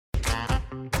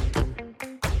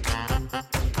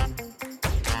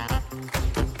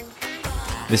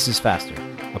This is Faster,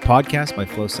 a podcast by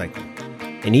Flow Cycling.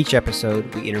 In each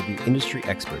episode, we interview industry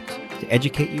experts to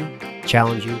educate you,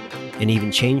 challenge you, and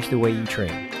even change the way you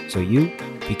train so you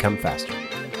become faster.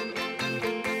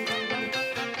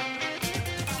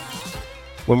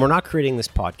 When we're not creating this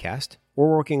podcast,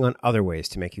 we're working on other ways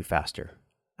to make you faster.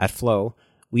 At Flow,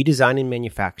 we design and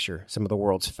manufacture some of the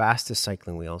world's fastest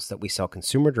cycling wheels that we sell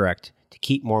consumer direct to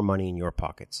keep more money in your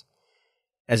pockets.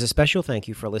 As a special thank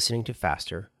you for listening to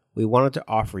Faster, we wanted to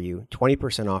offer you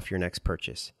 20% off your next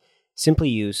purchase. Simply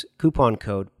use coupon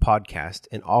code PODCAST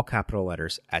in all capital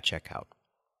letters at checkout.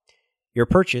 Your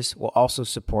purchase will also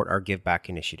support our Give Back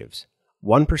initiatives.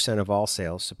 1% of all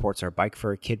sales supports our Bike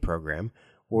for a Kid program,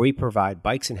 where we provide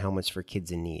bikes and helmets for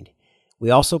kids in need.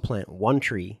 We also plant one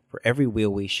tree for every wheel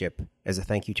we ship as a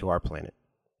thank you to our planet.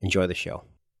 Enjoy the show.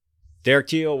 Derek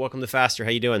Teal, welcome to Faster.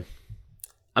 How you doing?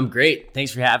 I'm great.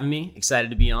 Thanks for having me. Excited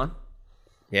to be on.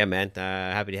 Yeah, man.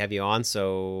 Happy to have you on.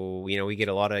 So, we get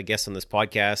a lot of guests on this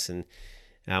podcast, and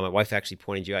my wife actually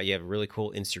pointed you out. You have a really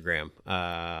cool Instagram.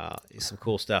 Some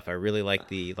cool stuff. I really like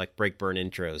the break burn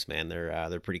intros, man.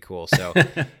 They're pretty cool. So,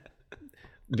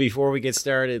 before we get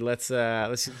started, let's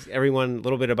everyone a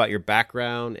little bit about your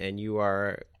background and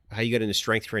how you got into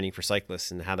strength training for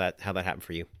cyclists and how that happened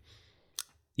for you.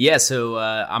 Yeah, so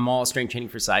I'm all strength training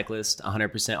for Cyclist,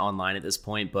 100% online at this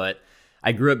point, but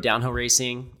I grew up downhill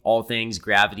racing, all things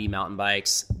gravity, mountain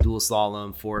bikes, dual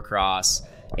slalom, four cross,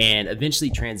 and eventually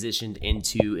transitioned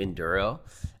into enduro.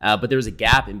 But there was a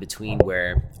gap in between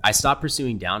where I stopped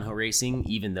pursuing downhill racing,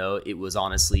 even though it was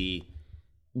honestly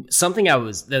something that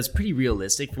was pretty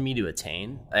realistic for me to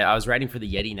attain. I was riding for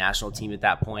the Yeti national team at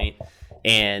that point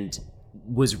and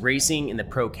was racing in the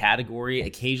pro category,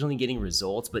 occasionally getting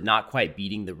results, but not quite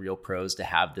beating the real pros to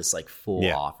have this full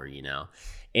offer,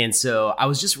 And so I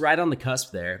was just right on the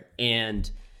cusp there. And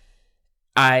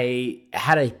I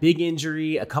had a big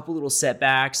injury, a couple little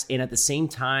setbacks. And at the same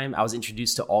time, I was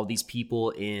introduced to all these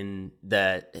people in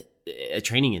the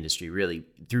training industry, really.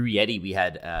 Through Yeti, we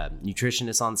had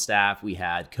nutritionists on staff. We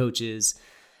had coaches.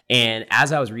 And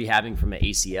as I was rehabbing from an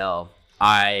ACL,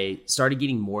 I started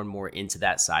getting more and more into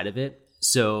that side of it.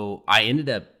 So I ended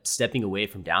up stepping away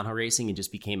from downhill racing and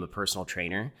just became a personal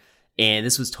trainer. And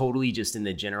this was totally just in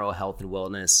the general health and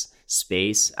wellness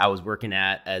space. I was working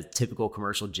at a typical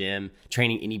commercial gym,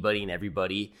 training anybody and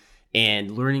everybody,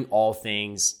 and learning all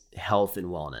things health and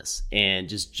wellness and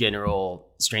just general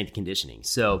strength conditioning.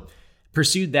 So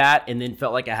pursued that and then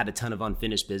felt like I had a ton of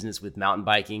unfinished business with mountain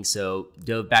biking. So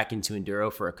dove back into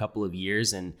enduro for a couple of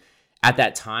years. And at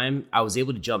that time, I was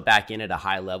able to jump back in at a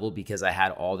high level because I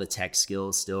had all the tech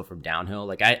skills still from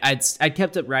downhill. I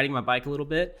kept up riding my bike a little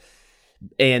bit.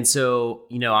 And so,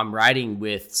 I'm riding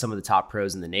with some of the top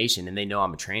pros in the nation and they know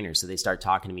I'm a trainer. So they start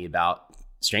talking to me about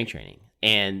strength training.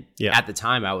 And at the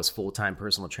time I was full-time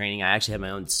personal training. I actually had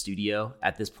my own studio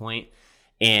at this point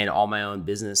and all my own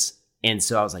business. And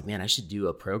so I was like, man, I should do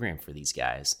a program for these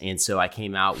guys. And so I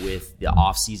came out with the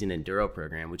off-season enduro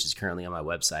program, which is currently on my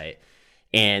website.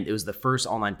 And it was the first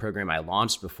online program I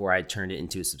launched before I turned it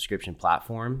into a subscription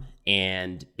platform.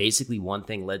 And basically one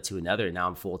thing led to another. Now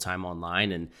I'm full-time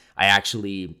online and I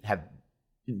actually have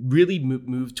really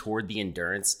moved toward the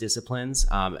endurance disciplines.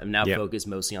 I'm now focused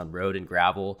mostly on road and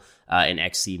gravel and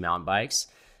XC mountain bikes.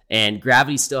 And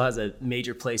gravity still has a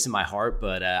major place in my heart,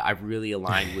 but I've really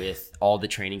aligned with all the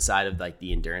training side of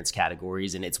the endurance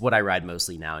categories. And it's what I ride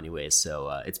mostly now anyways.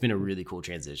 So it's been a really cool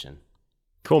transition.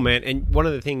 Cool, man. And one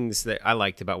of the things that I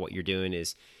liked about what you're doing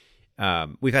is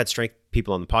we've had strength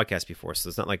people on the podcast before, so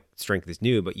it's not like strength is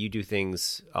new, but you do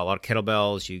things, a lot of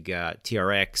kettlebells, you got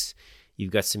TRX,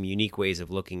 you've got some unique ways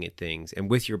of looking at things. And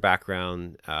with your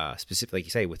background, specifically, like you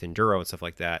say, with enduro and stuff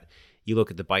like that, you look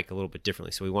at the bike a little bit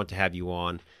differently. So we want to have you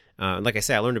on. Like I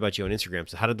said, I learned about you on Instagram.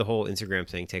 So how did the whole Instagram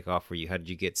thing take off for you? How did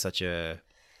you get such a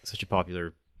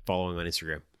popular following on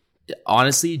Instagram?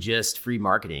 Honestly, just free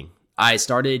marketing. I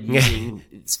started using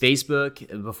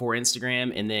Facebook before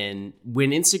Instagram. And then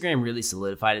when Instagram really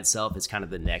solidified itself as kind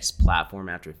of the next platform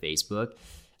after Facebook,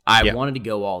 I wanted to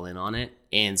go all in on it.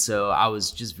 And so I was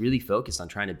just really focused on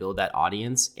trying to build that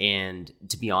audience. And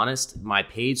to be honest, my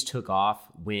page took off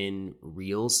when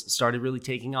Reels started really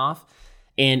taking off.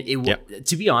 And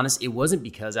to be honest, it wasn't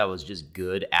because I was just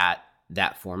good at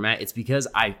that format. It's because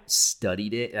I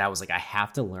studied it and I was like, I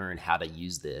have to learn how to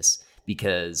use this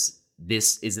because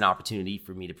this is an opportunity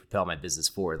for me to propel my business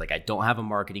forward. I don't have a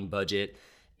marketing budget.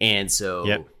 And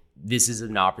so this is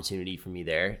an opportunity for me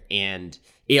there. And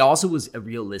it also was a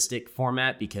realistic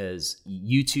format because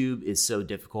YouTube is so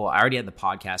difficult. I already had the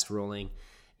podcast rolling.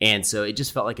 And so it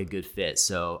just felt like a good fit.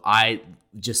 So I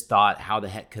just thought, how the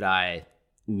heck could I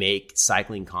make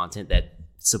cycling content that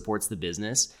supports the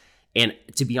business. And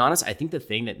to be honest, I think the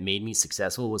thing that made me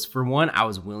successful was, for one, I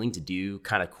was willing to do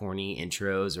kind of corny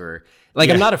intros, or like,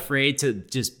 I'm not afraid to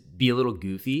just be a little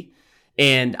goofy.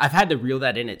 And I've had to reel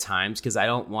that in at times because I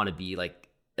don't want to be like,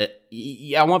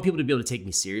 I want people to be able to take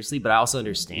me seriously, but I also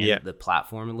understand the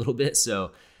platform a little bit.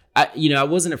 So I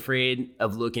wasn't afraid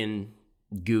of looking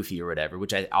goofy or whatever,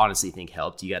 which I honestly think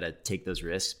helped. You got to take those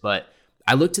risks. But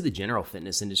I looked to the general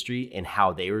fitness industry and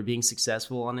how they were being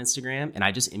successful on Instagram, and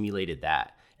I just emulated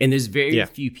that. And there's very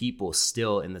few people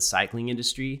still in the cycling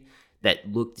industry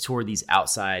that look toward these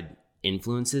outside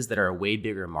influences that are a way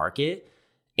bigger market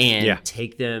and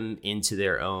take them into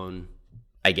their own,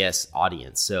 I guess,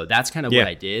 audience. So that's kind of what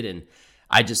I did. And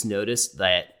I just noticed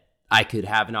that I could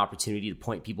have an opportunity to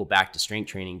point people back to strength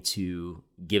training to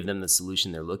give them the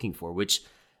solution they're looking for, which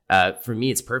for me,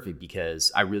 it's perfect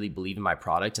because I really believe in my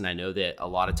product. And I know that a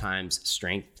lot of times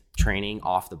strength training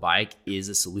off the bike is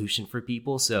a solution for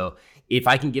people. So if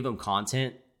I can give them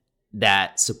content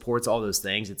that supports all those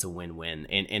things, it's a win-win.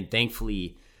 And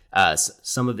thankfully,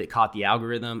 some of it caught the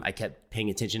algorithm. I kept paying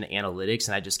attention to analytics,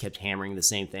 and I just kept hammering the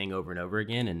same thing over and over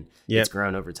again. And it's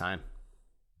grown over time.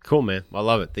 Cool, man. I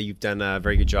love it. That you've done a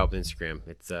very good job with Instagram.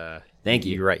 It's thank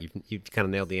you. You're right. You've kind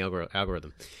of nailed the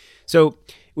algorithm. So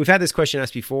we've had this question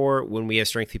asked before when we have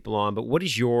strength people on, but what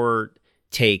is your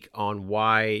take on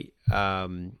why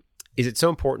is it so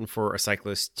important for a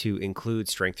cyclist to include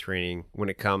strength training when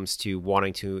it comes to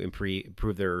wanting to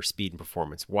improve their speed and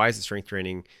performance? Why is the strength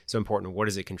training so important? What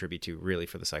does it contribute to really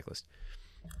for the cyclist?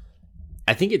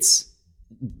 I think it's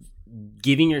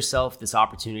giving yourself this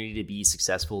opportunity to be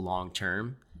successful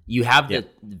long-term. You have the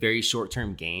very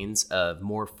short-term gains of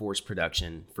more force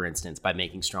production, for instance, by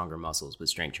making stronger muscles with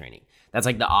strength training. That's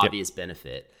like the obvious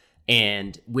benefit.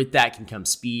 And with that can come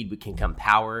speed, can come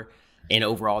power, and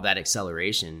overall that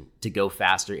acceleration to go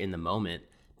faster in the moment.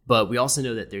 But we also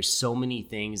know that there's so many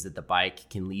things that the bike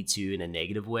can lead to in a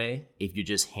negative way if you're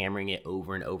just hammering it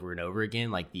over and over and over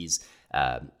again, like these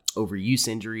overuse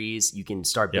injuries. You can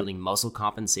start building muscle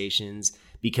compensations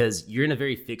because you're in a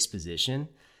very fixed position.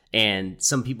 And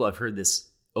some people have heard this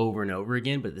over and over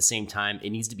again, but at the same time, it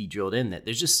needs to be drilled in that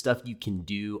there's just stuff you can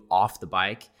do off the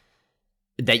bike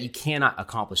that you cannot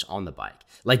accomplish on the bike.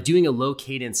 Like doing a low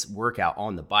cadence workout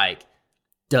on the bike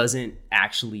doesn't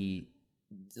actually,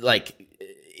 like,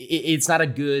 it's not a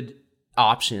good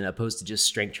option opposed to just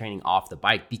strength training off the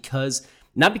bike, because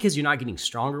not because you're not getting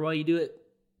stronger while you do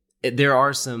it. There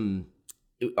are some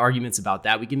arguments about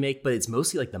that we can make, but it's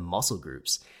mostly like the muscle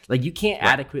groups. Like you can't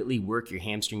adequately work your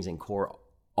hamstrings and core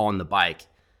on the bike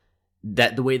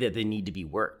the way that they need to be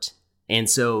worked. And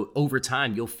so over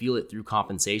time, you'll feel it through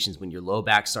compensations when your low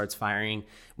back starts firing,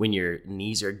 when your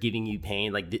knees are giving you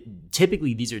pain. Like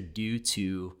typically these are due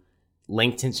to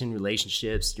length tension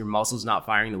relationships, your muscles not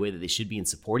firing the way that they should be and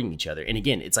supporting each other. And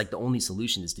again, it's like the only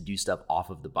solution is to do stuff off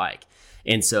of the bike.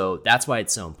 And so that's why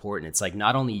it's so important. It's like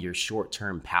not only your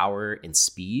short-term power and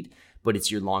speed, but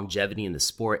it's your longevity in the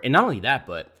sport. And not only that,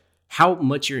 but how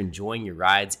much you're enjoying your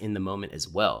rides in the moment as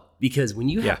well. Because when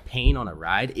you have pain on a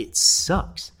ride, it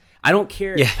sucks. I don't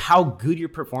care how good your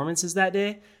performance is that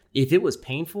day. If it was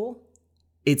painful,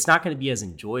 it's not going to be as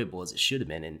enjoyable as it should have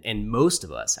been. And most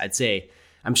of us, I'd say,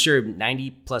 I'm sure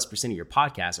 90+% of your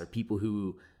podcasts are people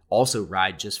who also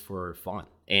ride just for fun.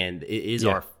 And it is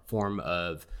our form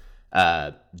of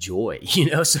joy,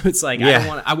 So it's like,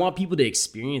 I want people to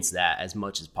experience that as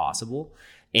much as possible.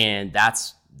 And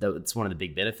that's one of the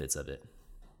big benefits of it.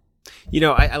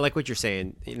 I like what you're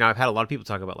saying. I've had a lot of people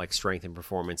talk about like strength and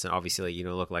performance, and obviously,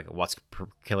 look like watts per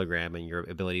kilogram and your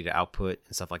ability to output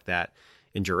and stuff like that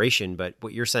in duration. But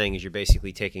what you're saying is you're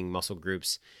basically taking muscle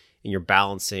groups and you're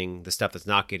balancing the stuff that's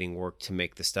not getting worked to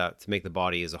make the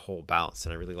body as a whole balanced.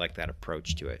 And I really like that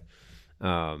approach to it.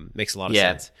 Makes a lot of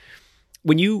sense.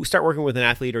 When you start working with an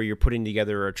athlete or you're putting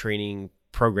together a training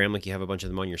program, like you have a bunch of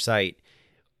them on your site,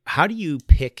 how do you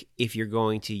pick if you're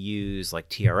going to use like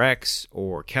TRX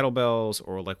or kettlebells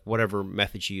or like whatever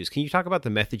methods you use? Can you talk about the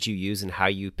methods you use and how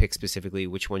you pick specifically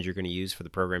which ones you're going to use for the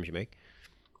programs you make?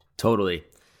 Totally.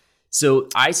 So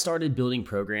I started building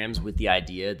programs with the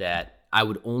idea that I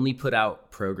would only put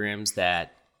out programs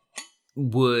that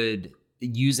would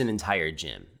use an entire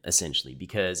gym, essentially,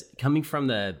 because coming from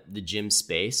the gym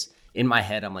space, in my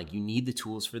head, I'm like, you need the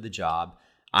tools for the job.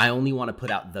 I only want to put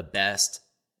out the best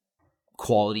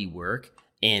quality work,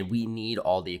 and we need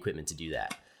all the equipment to do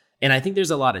that. And I think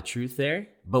there's a lot of truth there.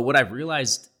 But what I've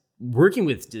realized working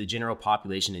with the general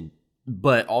population,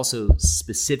 but also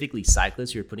specifically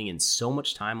cyclists who are putting in so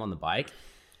much time on the bike,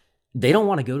 they don't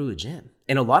want to go to a gym.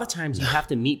 And a lot of times you have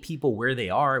to meet people where they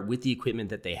are with the equipment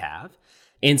that they have.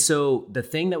 And so the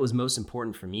thing that was most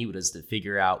important for me was to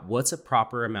figure out what's a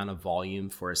proper amount of volume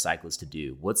for a cyclist to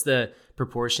do. What's the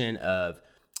proportion of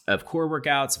core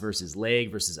workouts versus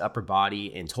leg versus upper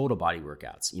body and total body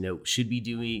workouts? Should be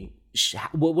doing,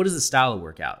 what is the style of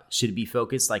workout? Should it be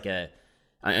focused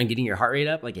on getting your heart rate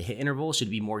up, like a HIIT interval? Should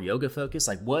it be more yoga focused?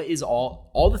 Like, what is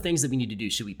all the things that we need to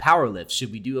do? Should we power lift?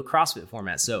 Should we do a CrossFit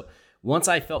format? So once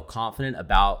I felt confident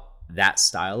about that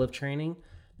style of training,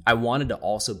 I wanted to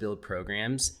also build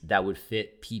programs that would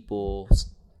fit people's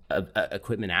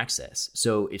equipment access.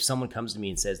 So if someone comes to me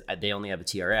and says they only have a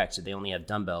TRX, or they only have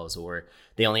dumbbells, or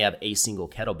they only have a single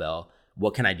kettlebell,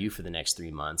 what can I do for the next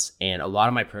 3 months? And a lot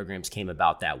of my programs came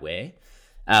about that way.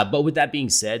 But with that being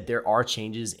said, there are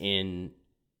changes in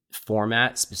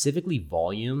format, specifically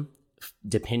volume,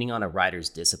 depending on a rider's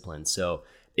discipline. So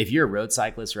if you're a road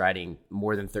cyclist riding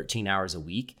more than 13 hours a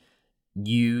week,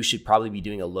 you should probably be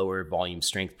doing a lower volume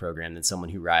strength program than someone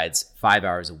who rides 5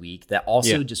 hours a week that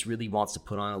also just really wants to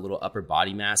put on a little upper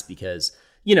body mass because,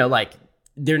 like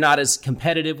they're not as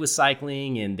competitive with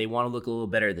cycling and they want to look a little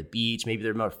better at the beach. Maybe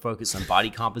they're more focused on body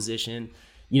composition.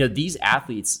 These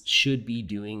athletes should be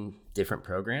doing different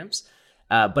programs.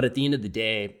 But at the end of the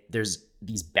day, there's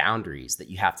these boundaries that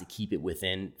you have to keep it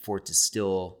within for it to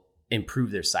still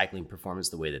improve their cycling performance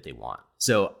the way that they want.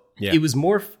 So it was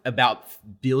more about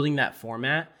building that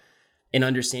format and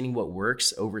understanding what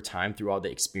works over time through all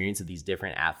the experience of these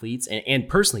different athletes and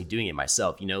personally doing it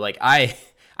myself.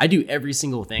 I do every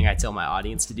single thing I tell my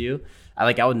audience to do.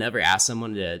 I would never ask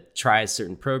someone to try a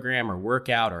certain program or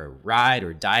workout or ride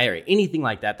or diet or anything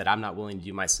like that I'm not willing to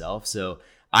do myself. So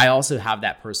I also have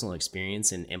that personal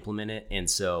experience and implement it. And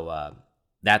so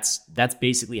that's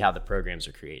basically how the programs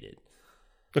are created.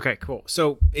 Okay, cool.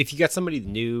 So if you got somebody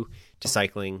new to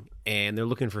cycling and they're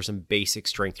looking for some basic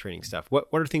strength training stuff, what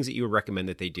are things that you would recommend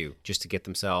that they do just to get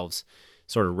themselves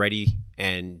sort of ready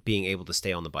and being able to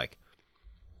stay on the bike?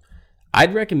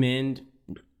 I'd recommend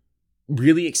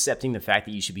really accepting the fact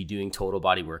that you should be doing total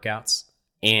body workouts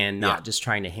and not just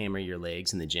trying to hammer your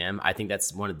legs in the gym. I think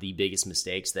that's one of the biggest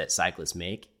mistakes that cyclists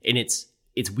make. And it's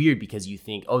weird because you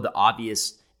think, the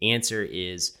obvious answer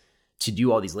is to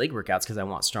do all these leg workouts because I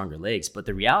want stronger legs. But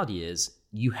the reality is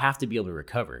you have to be able to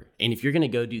recover. And if you're going to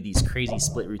go do these crazy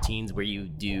split routines where you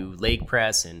do leg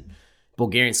press and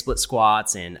Bulgarian split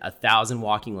squats and 1,000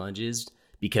 walking lunges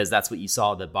because that's what you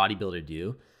saw the bodybuilder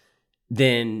do,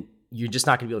 then you're just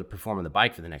not going to be able to perform on the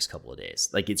bike for the next couple of days.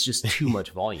 It's just too much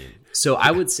volume. So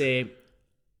I would say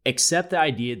accept the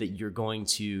idea that you're going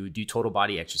to do total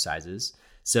body exercises.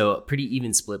 So a pretty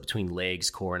even split between legs,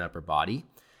 core, and upper body.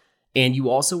 And you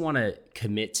also want to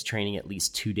commit to training at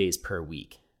least 2 days per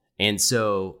week. And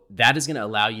so that is going to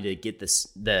allow you to get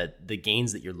the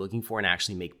gains that you're looking for and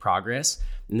actually make progress.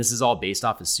 And this is all based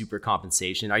off of super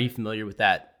compensation. Are you familiar with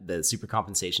that, the super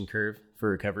compensation curve for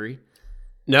recovery?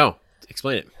 No.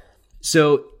 Explain it.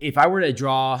 So if I were to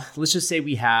draw, let's just say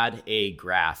we had a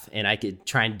graph and I could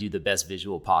try and do the best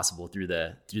visual possible through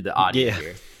the audio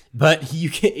here. But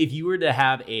if you were to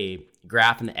have a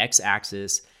graph and the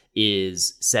x-axis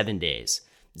is 7 days,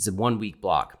 it's a 1 week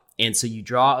block. And so you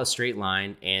draw a straight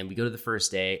line and we go to the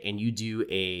first day and you do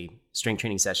a strength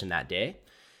training session that day.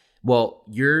 Well,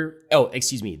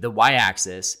 the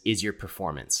y-axis is your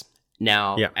performance.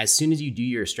 Now, as soon as you do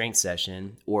your strength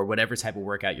session or whatever type of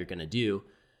workout you're going to do,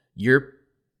 your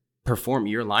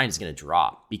line is going to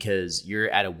drop because you're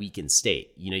at a weakened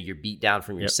state. You're beat down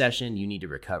from your session. You need to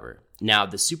recover. Now,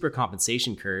 the super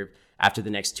compensation curve after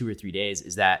the next 2 or 3 days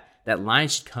is that line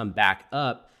should come back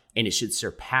up and it should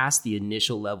surpass the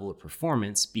initial level of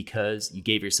performance because you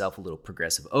gave yourself a little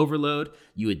progressive overload.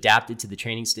 You adapted to the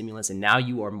training stimulus and now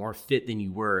you are more fit than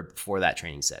you were before that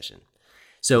training session.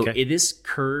 So this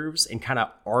curves and kind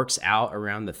of arcs out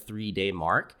around the 3-day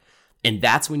mark. And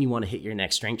that's when you want to hit your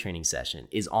next strength training session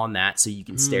is on that so you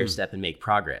can stair step and make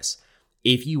progress.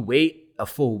 If you wait a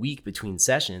full week between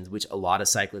sessions, which a lot of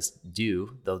cyclists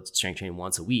do, they'll strength train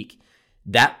once a week,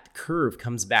 that curve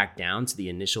comes back down to the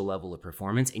initial level of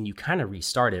performance and you kind of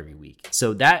restart every week.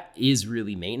 So that is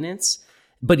really maintenance.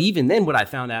 But even then, what I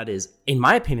found out is, in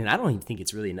my opinion, I don't even think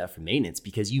it's really enough for maintenance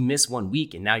because you miss 1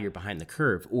 week and now you're behind the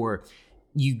curve, or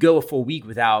you go a full week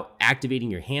without activating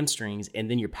your hamstrings and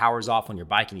then your power's off on your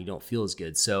bike and you don't feel as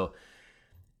good. So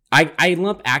I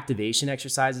lump activation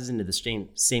exercises into the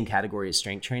same category as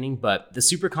strength training, but the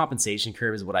super compensation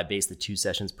curve is what I base the 2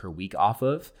 sessions per week off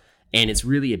of. And it's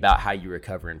really about how you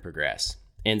recover and progress.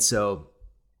 And so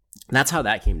that's how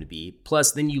that came to be.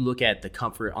 Plus, then you look at the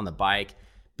comfort on the bike,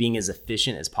 being as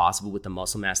efficient as possible with the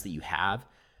muscle mass that you have.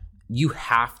 You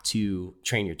have to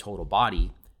train your total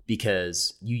body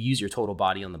because you use your total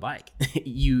body on the bike.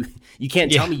 You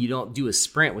can't tell me you don't do a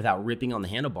sprint without ripping on the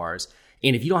handlebars.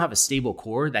 And if you don't have a stable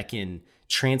core that can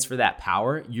transfer that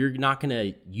power, you're not going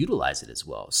to utilize it as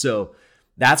well. So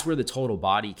that's where the total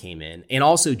body came in. And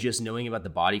also just knowing about the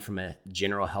body from a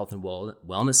general health and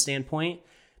wellness standpoint.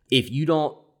 If you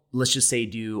don't, let's just say,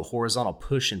 do horizontal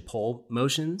push and pull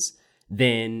motions,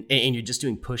 then, and you're just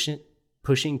doing pushing,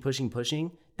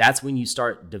 that's when you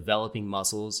start developing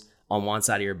muscles on one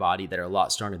side of your body that are a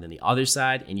lot stronger than the other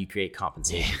side, and you create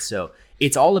compensation. So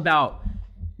it's all about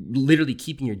literally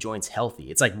keeping your joints healthy.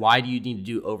 It's like, why do you need to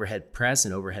do overhead press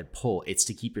and overhead pull? It's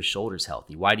to keep your shoulders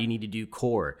healthy. Why do you need to do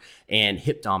core and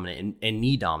hip dominant and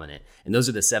knee dominant? And those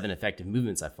are the 7 effective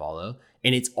movements I follow.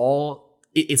 And it's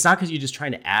not because you're just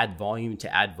trying to add volume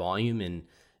and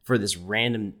for this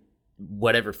random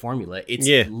whatever formula.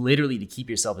 It's literally to keep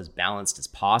yourself as balanced as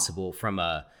possible from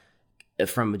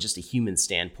just a human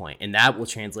standpoint. And that will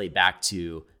translate back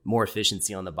to more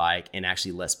efficiency on the bike and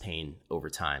actually less pain over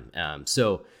time.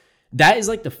 So that is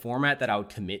like the format that I would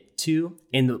commit to.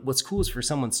 And what's cool is for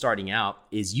someone starting out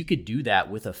is you could do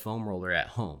that with a foam roller at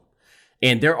home.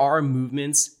 And there are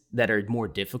movements that are more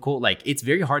difficult. Like it's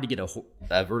very hard to get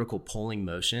a vertical pulling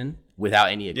motion without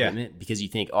any equipment because you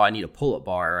think, oh, I need a pull-up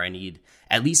bar, or I need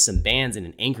at least some bands and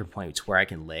an anchor point where I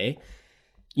can lay.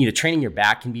 Training your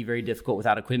back can be very difficult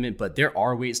without equipment, but there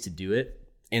are ways to do it.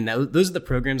 And those are the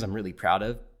programs I'm really proud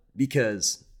of,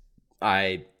 because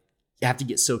I have to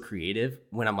get so creative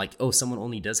when I'm like, oh, someone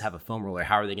only does have a foam roller.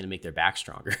 How are they going to make their back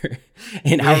stronger?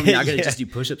 And how are we not going to just do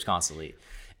push-ups constantly?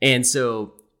 And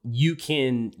so you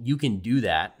can do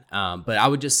that. But I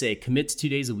would just say commit to 2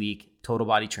 days a week, total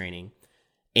body training,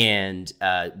 and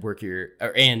work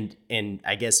and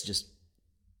I guess just,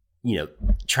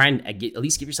 try and at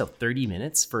least give yourself 30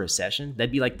 minutes for a session.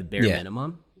 That'd be like the bare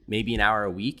minimum, maybe an hour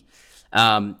a week.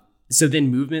 So then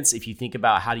movements, if you think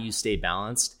about how do you stay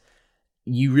balanced,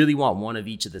 you really want one of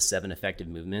each of the 7 effective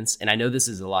movements. And I know this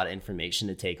is a lot of information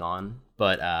to take on,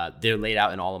 but they're laid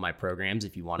out in all of my programs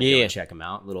if you want to go and check them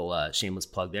out. Little shameless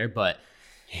plug there. But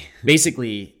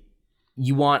basically,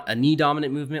 you want a knee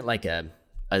dominant movement like a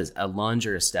lunge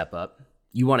or a step up.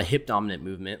 You want a hip dominant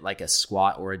movement like a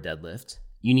squat or a deadlift.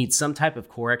 You need some type of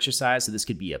core exercise. So this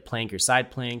could be a plank or side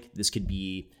plank. This could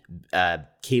be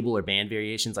cable or band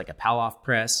variations like a Palloff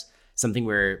press, something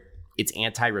where it's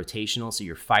anti-rotational. So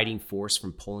you're fighting force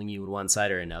from pulling you to one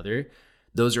side or another.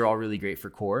 Those are all really great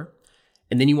for core.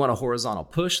 And then you want a horizontal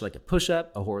push like a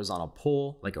push-up, a horizontal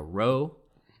pull like a row,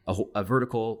 a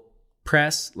vertical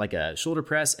press like a shoulder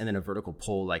press, and then a vertical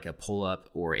pull like a pull-up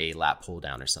or a lat pull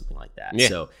down or something like that. Yeah.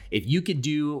 So if you could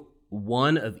do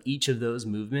one of each of those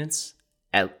movements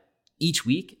at each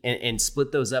week and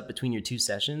split those up between your 2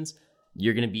 sessions,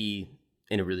 you're going to be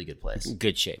in a really good place.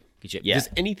 Good shape. Yeah. Does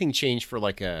anything change for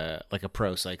like a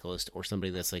pro cyclist or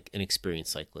somebody that's like an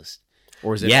experienced cyclist?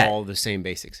 Or is it all the same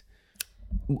basics?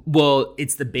 Well,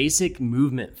 it's the basic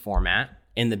movement format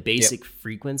and the basic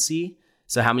frequency.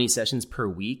 So how many sessions per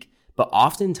week? But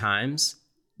oftentimes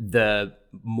the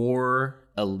more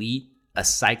elite a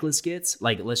cyclist gets,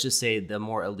 like let's just say the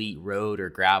more elite road or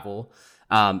gravel,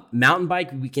 mountain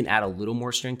bike, we can add a little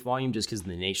more strength volume just because of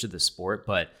the nature of the sport.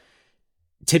 But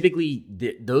typically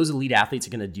those elite athletes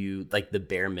are going to do like the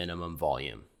bare minimum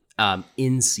volume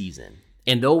in season,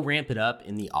 and they'll ramp it up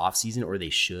in the off season, or they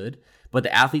should. But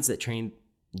the athletes that train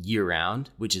year round,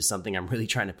 which is something I'm really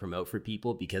trying to promote for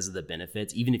people because of the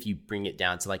benefits, even if you bring it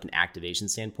down to like an activation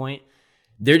standpoint,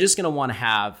 they're just going to want to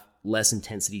have less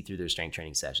intensity through their strength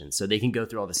training sessions. So they can go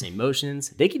through all the same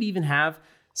motions. They could even have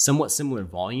somewhat similar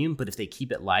volume, but if they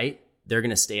keep it light, they're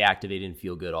going to stay activated and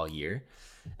feel good all year.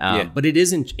 But it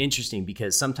is interesting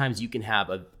because sometimes you can have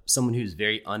someone who's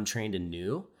very untrained and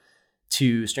new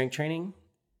to strength training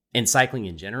and cycling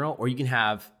in general, or you can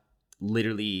have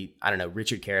literally, I don't know,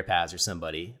 Richard Carapaz or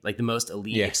somebody, like the most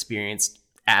elite experienced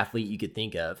athlete you could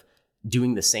think of,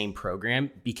 doing the same program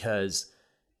because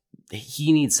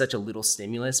he needs such a little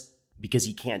stimulus because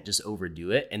he can't just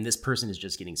overdo it. And this person is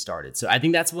just getting started. So I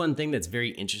think that's one thing that's very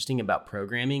interesting about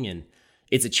programming. And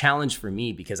it's a challenge for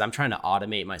me because I'm trying to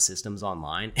automate my systems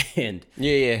online. And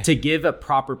to give a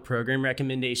proper program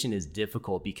recommendation is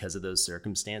difficult because of those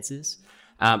circumstances.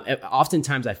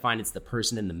 Oftentimes I find it's the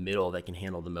person in the middle that can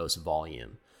handle the most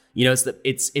volume.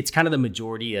 It's kind of the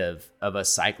majority of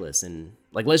us cyclists. And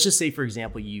like, let's just say, for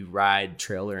example, you ride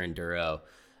trail or enduro,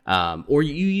 or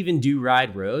you even do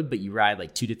ride road, but you ride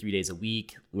like 2 to 3 days a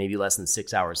week, maybe less than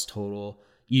 6 hours total.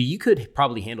 You could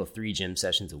probably handle 3 gym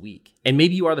sessions a week. And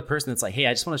maybe you are the person that's like, hey,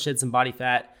 I just want to shed some body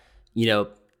fat,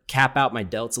 cap out my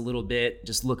delts a little bit,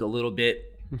 just look a little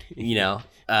bit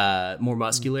more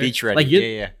muscular. Beach ready. Like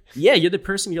Yeah. you're the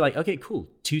person, you're like, okay, cool.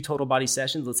 2 total body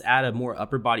sessions. Let's add a more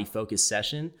upper body focused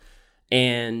session.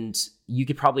 And you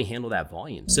could probably handle that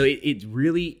volume. So it's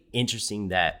really interesting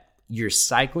that your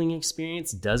cycling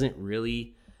experience doesn't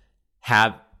really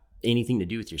have anything to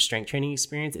do with your strength training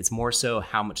experience. It's more so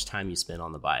how much time you spend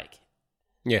on the bike.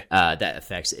 Yeah. That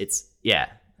affects it's yeah.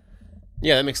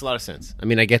 Yeah, that makes a lot of sense. I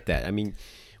mean, I get that. I mean,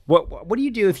 what do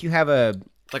you do if you have a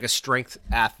strength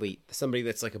athlete, somebody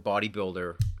that's like a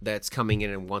bodybuilder that's coming in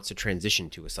and wants to transition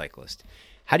to a cyclist?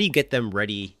 How do you get them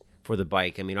ready for the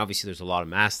bike? I mean, obviously there's a lot of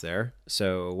mass there.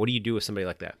 So what do you do with somebody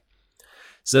like that?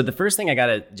 So the first thing I got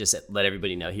to just let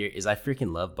everybody know here is I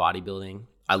freaking love bodybuilding.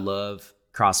 I love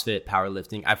CrossFit,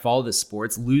 powerlifting. I follow the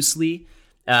sports loosely.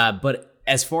 But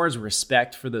as far as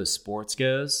respect for those sports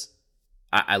goes,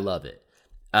 I love it.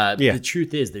 The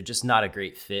truth is they're just not a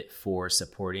great fit for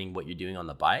supporting what you're doing on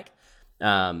the bike.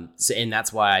 And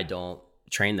that's why I don't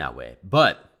train that way.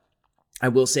 But I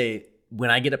will say, when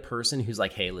I get a person who's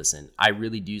like, hey, listen, I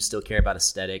really do still care about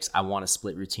aesthetics. I want a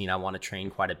split routine. I want to train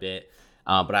quite a bit.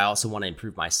 But I also want to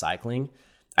improve my cycling.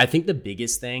 I think the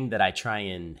biggest thing that I try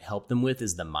and help them with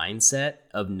is the mindset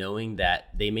of knowing that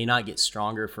they may not get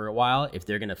stronger for a while if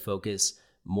they're going to focus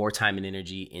more time and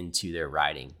energy into their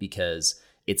riding, because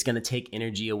it's going to take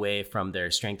energy away from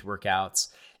their strength workouts.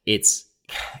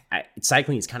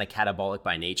 Cycling is kind of catabolic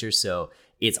by nature. So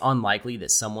it's unlikely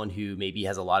that someone who maybe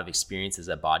has a lot of experience as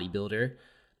a bodybuilder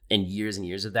and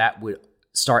years of that would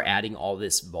start adding all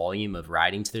this volume of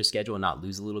riding to their schedule and not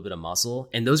lose a little bit of muscle.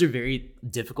 And those are very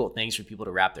difficult things for people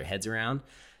to wrap their heads around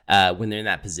when they're in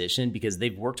that position, because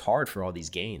they've worked hard for all these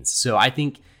gains. So I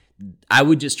think I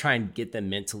would just try and get them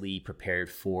mentally prepared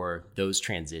for those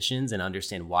transitions and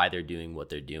understand why they're doing what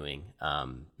they're doing.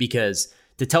 Because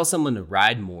to tell someone to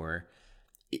ride more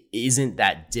isn't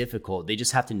that difficult. They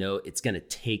just have to know it's going to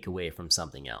take away from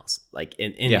something else.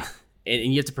 And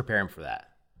you have to prepare them for that.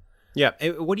 Yeah.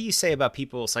 What do you say about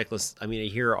cyclists? I mean, I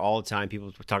hear all the time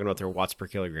people talking about their watts per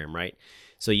kilogram, right?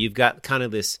 So you've got kind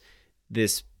of this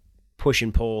push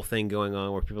and pull thing going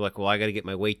on where people are like, well, I got to get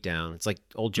my weight down. It's like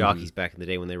old jockeys back in the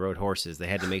day when they rode horses. They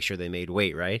had to make sure they made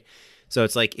weight, right? So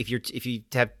it's like if you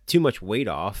have too much weight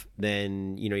off,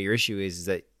 then your issue is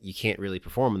that you can't really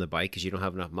perform on the bike because you don't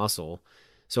have enough muscle.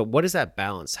 So what is that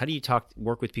balance? How do you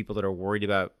work with people that are worried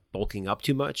about bulking up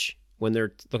too much when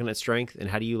they're looking at strength? And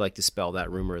how do you dispel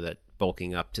that rumor that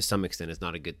bulking up to some extent is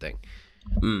not a good thing?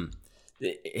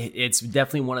 It's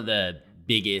definitely one of the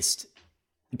biggest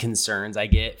concerns I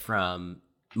get from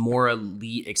more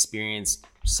elite experienced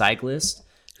cyclists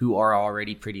who are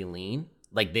already pretty lean.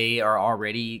 Like they are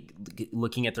already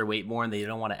looking at their weight more and they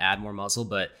don't want to add more muscle.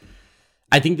 But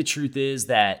I think the truth is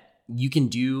that you can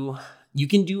do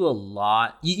a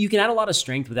lot. You can add a lot of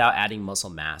strength without adding muscle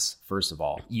mass. First of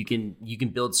all, you can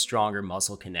build stronger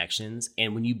muscle connections.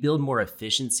 And when you build more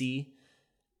efficiency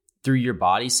through your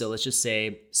body, so let's just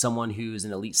say someone who's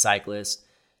an elite cyclist,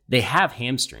 they have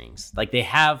hamstrings, like they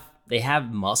have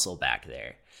muscle back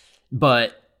there,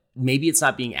 but maybe it's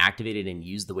not being activated and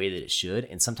used the way that it should.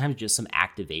 And sometimes just some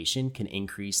activation can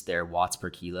increase their watts per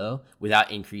kilo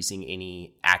without increasing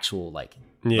any actual like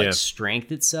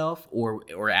strength itself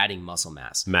or adding muscle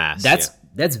mass.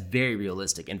 That's very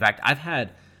realistic. In fact, I've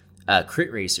had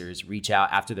crit racers reach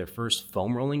out after their first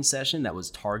foam rolling session that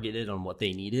was targeted on what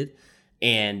they needed,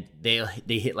 and they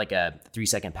hit like a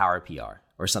 3-second power PR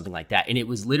or something like that. And it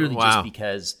was literally just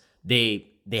because they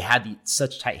had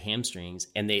such tight hamstrings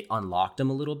and they unlocked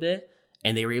them a little bit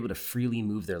and they were able to freely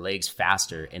move their legs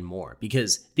faster and more.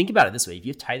 Because think about it this way, if you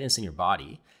have tightness in your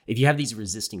body, if you have these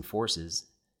resisting forces,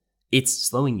 it's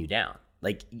slowing you down.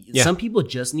 Some people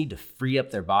just need to free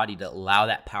up their body to allow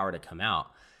that power to come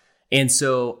out. And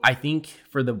so I think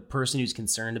for the person who's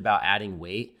concerned about adding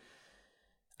weight,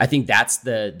 I think that's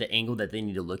the angle that they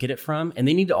need to look at it from. And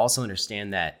they need to also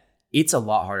understand that it's a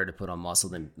lot harder to put on muscle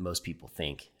than most people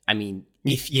think. I mean,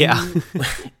 especially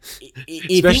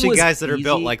guys that are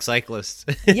built like cyclists.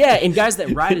 Yeah, and guys that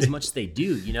ride as much as they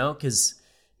do, because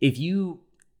if you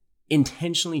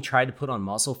intentionally try to put on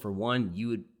muscle, for one,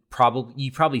 you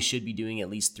probably should be doing at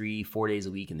least 3-4 days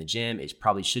a week in the gym. It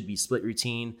probably should be split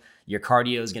routine. Your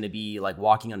cardio is going to be like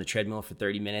walking on a treadmill for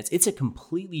 30 minutes. It's a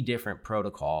completely different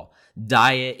protocol.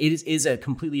 Diet, it is a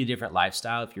completely different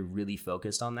lifestyle if you're really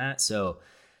focused on that. So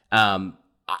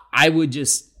I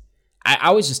always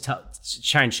just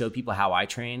try and show people how I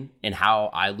train and how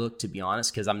I look, to be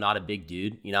honest, because I'm not a big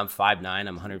dude. I'm 5'9", I'm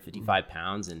 155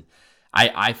 pounds, and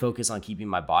I focus on keeping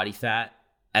my body fat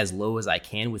as low as I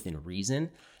can within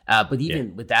reason. But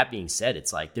even with that being said,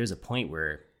 it's like there's a point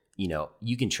where,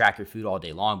 you can track your food all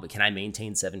day long, but can I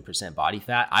maintain 7% body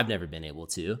fat? I've never been able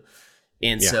to.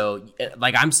 And so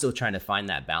like, I'm still trying to find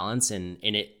that balance, and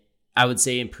it, I would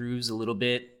say, improves a little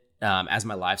bit as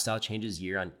my lifestyle changes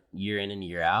year in and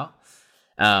year out.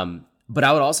 But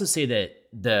I would also say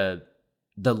that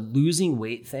the losing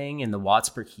weight thing and the watts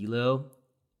per kilo,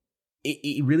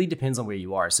 it really depends on where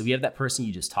you are. So we have that person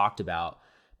you just talked about,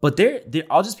 but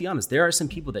I'll just be honest, there are some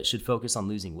people that should focus on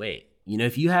losing weight.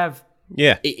 If you have,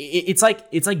 it's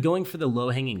like going for the low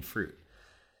hanging fruit.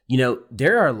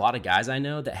 There are a lot of guys I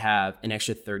know that have an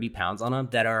extra 30 pounds on them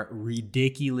that are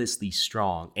ridiculously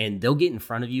strong, and they'll get in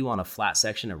front of you on a flat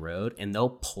section of road and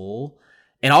they'll pull.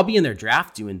 And I'll be in their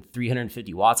draft doing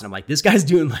 350 watts. And I'm like, this guy's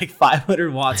doing like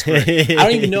 500 watts. I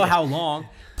don't even know how long,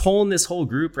 pulling this whole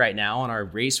group right now on our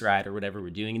race ride or whatever we're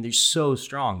doing. And they're so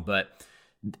strong. But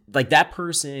like, that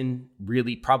person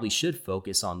really probably should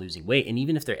focus on losing weight. And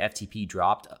even if their FTP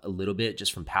dropped a little bit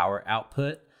just from power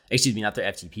output, excuse me, not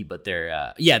their FTP, but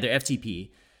their FTP,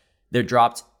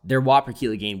 their watt per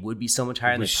kilo gain would be so much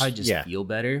higher, and they probably just feel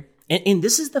better. And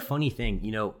this is the funny thing,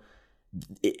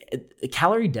 a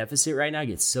calorie deficit right now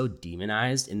gets so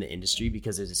demonized in the industry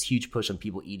because there's this huge push on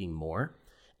people eating more.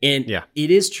 And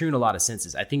it is true in a lot of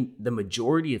senses. I think the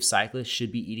majority of cyclists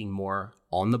should be eating more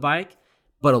on the bike,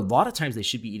 but a lot of times they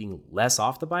should be eating less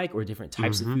off the bike or different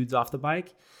types of foods off the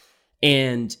bike.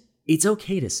 And it's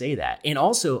okay to say that. And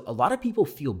also, a lot of people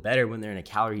feel better when they're in a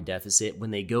calorie deficit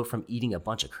when they go from eating a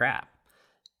bunch of crap.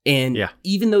 And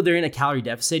even though they're in a calorie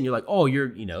deficit and you're like, oh, your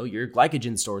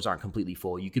glycogen stores aren't completely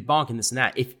full, you could bonk and this and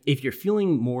that. If you're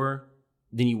feeling more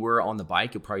than you were on the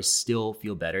bike, you'll probably still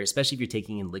feel better, especially if you're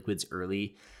taking in liquids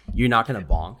early. You're not going to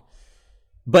bonk.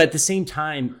 But at the same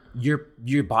time,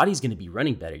 your body's going to be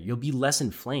running better. You'll be less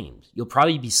inflamed. You'll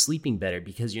probably be sleeping better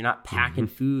because you're not packing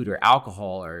food or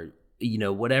alcohol or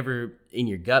whatever in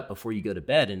your gut before you go to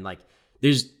bed. And like,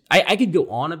 I could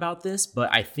go on about this,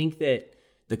 but I think that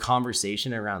the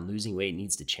conversation around losing weight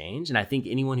needs to change. And I think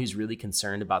anyone who's really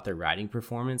concerned about their riding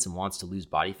performance and wants to lose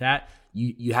body fat,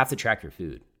 you have to track your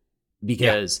food,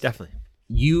 because definitely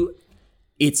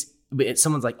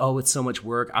someone's like, oh, it's so much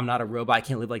work. I'm not a robot. I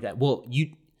can't live like that. Well,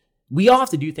 we all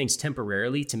have to do things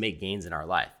temporarily to make gains in our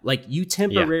life. Like, you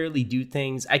temporarily do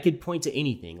things. I could point to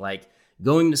anything like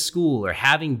going to school or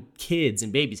having kids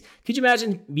and babies. Could you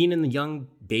imagine being in the young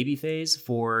baby phase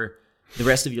for the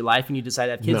rest of your life and you decide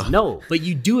to have kids? No, but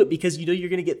you do it because you're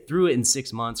going to get through it in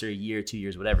 6 months or a year, 2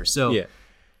 years, whatever. So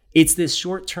it's this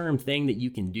short-term thing that you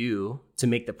can do to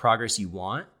make the progress you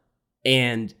want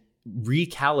and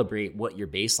recalibrate what your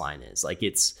baseline is. Like,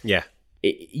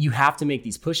 you have to make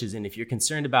these pushes. And if you're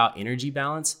concerned about energy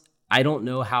balance, I don't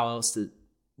know how else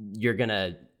you're going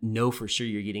to know for sure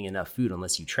you're getting enough food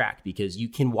unless you track, because you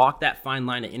can walk that fine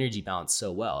line of energy balance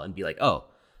so well and be like, oh,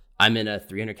 I'm in a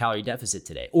 300 calorie deficit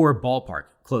today, or ballpark,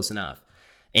 close enough.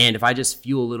 And if I just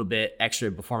fuel a little bit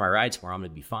extra before my ride tomorrow, I'm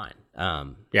going to be fine.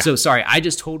 So sorry, I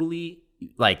just totally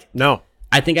no,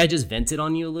 I think I just vented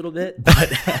on you a little bit,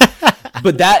 but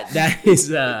but that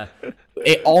is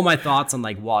all my thoughts on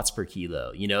like watts per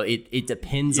kilo. It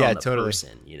depends on the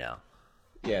person.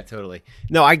 Yeah, totally.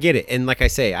 No, I get it. And like I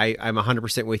say, I'm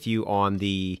 100% with you on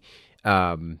the,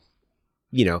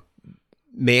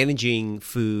 managing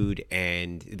food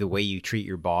and the way you treat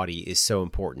your body is so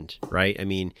important, right? I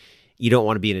mean, you don't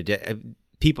want to be in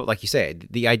people, like you said,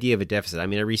 the idea of a deficit. I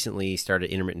mean, I recently started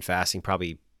intermittent fasting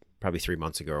probably 3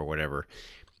 months ago or whatever.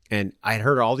 And I had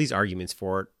heard all these arguments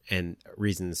for it and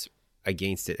reasons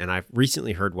against it. And I've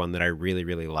recently heard one that I really,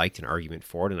 really liked, an argument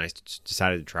for it. And I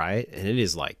decided to try it. And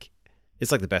it's like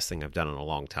the best thing I've done in a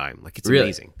long time. Like, it's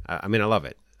amazing. I mean, I love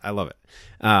it.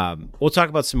 We'll talk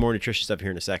about some more nutrition stuff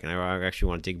here in a second. I actually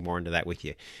want to dig more into that with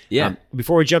you. Yeah.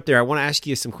 Before we jump there, I want to ask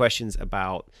you some questions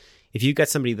about if you've got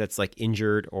somebody that's like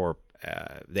injured or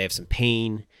they have some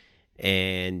pain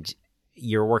and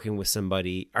you're working with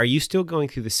somebody, are you still going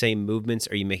through the same movements?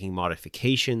 Are you making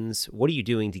modifications? What are you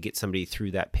doing to get somebody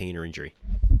through that pain or injury?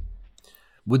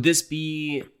 Would this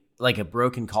be like a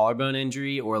broken collarbone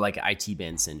injury or like IT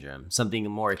band syndrome? Something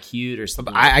more acute or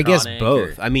something like I guess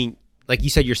both. I mean, like you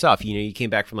said yourself, you came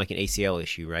back from like an ACL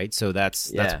issue, right? So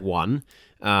that's one.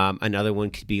 Another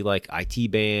one could be like IT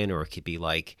band, or it could be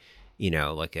like,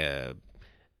 like a,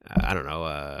 I don't know,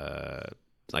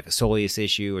 like a soleus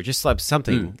issue, or just like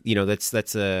something,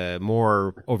 that's a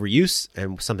more overuse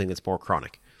and something that's more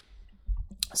chronic.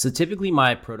 So typically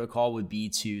my protocol would be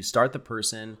to start the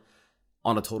person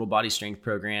on a total body strength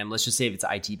program. Let's just say if it's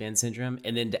IT band syndrome,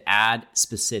 and then to add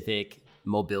specific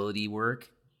mobility work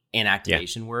and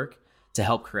activation work to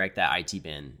help correct that IT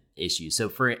band issue. So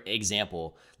for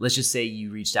example, let's just say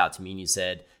you reached out to me and you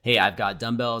said, hey, I've got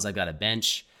dumbbells, I've got a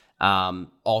bench.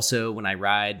 Also, when I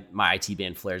ride, my IT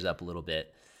band flares up a little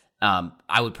bit.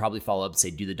 I would probably follow up and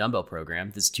say, do the dumbbell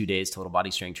program. This is 2 days total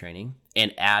body strength training,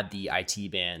 and add the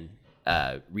IT band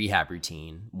rehab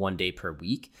routine 1 day per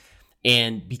week.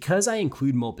 And because I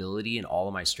include mobility in all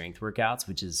of my strength workouts,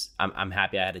 which is, I'm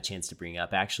happy I had a chance to bring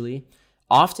up actually,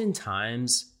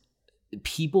 oftentimes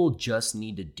people just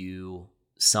need to do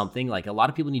something. Like a lot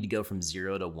of people need to go from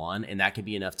 0 to 1, and that can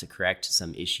be enough to correct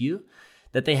some issue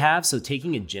that they have. So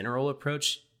taking a general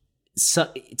approach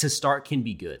to start can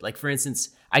be good. Like for instance,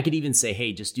 I could even say,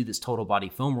 hey, just do this total body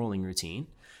foam rolling routine,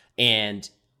 and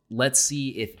let's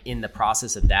see if in the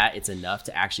process of that, it's enough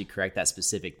to actually correct that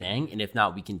specific thing. And if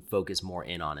not, we can focus more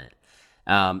in on it.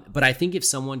 But I think if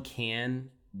someone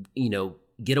can,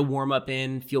 get a warm up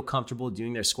in, feel comfortable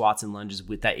doing their squats and lunges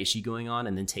with that issue going on,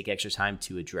 and then take extra time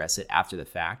to address it after the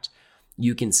fact,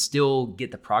 you can still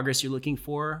get the progress you're looking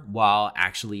for while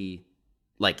actually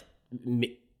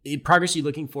progress you're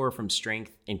looking for from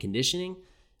strength and conditioning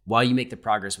while you make the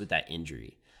progress with that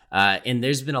injury. And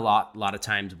there's been a lot of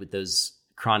times with those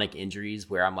chronic injuries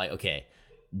where I'm like, okay,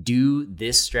 do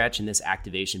this stretch and this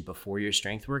activation before your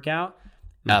strength workout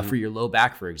for your low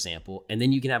back, for example, and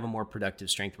then you can have a more productive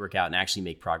strength workout and actually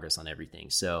make progress on everything.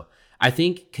 So I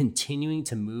think continuing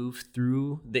to move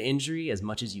through the injury as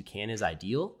much as you can is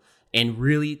ideal, and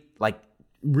really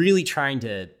trying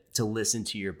to listen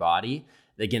to your body.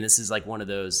 Again, this is like one of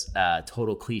those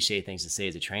total cliche things to say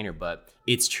as a trainer, but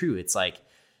it's true. It's like,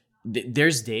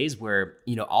 there's days where,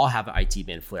 I'll have an IT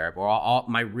band flare up, or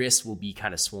my wrist will be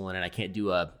kind of swollen and I can't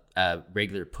do a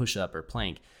regular push up or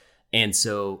plank. And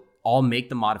so I'll make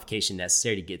the modification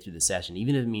necessary to get through the session,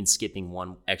 even if it means skipping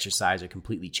one exercise or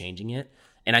completely changing it.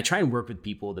 And I try and work with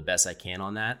people the best I can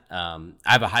on that. I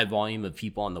have a high volume of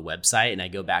people on the website, and I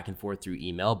go back and forth through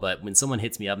email. But when someone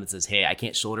hits me up and says, hey, I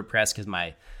can't shoulder press because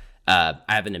I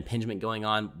have an impingement going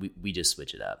on, we just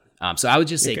switch it up. So I would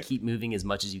just say keep moving as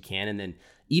much as you can. And then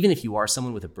even if you are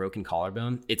someone with a broken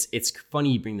collarbone, it's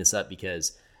funny you bring this up,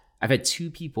 because I've had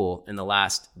 2 people in the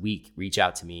last week reach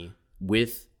out to me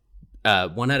with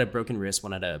one had a broken wrist,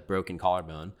 one had a broken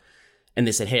collarbone. And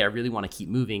they said, hey, I really want to keep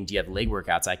moving. Do you have leg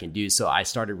workouts I can do? So I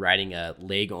started writing a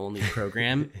leg only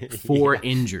program for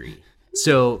injury.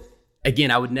 So again,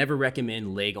 I would never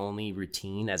recommend leg only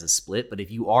routine as a split, but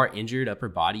if you are injured upper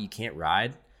body, you can't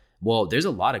ride, well, there's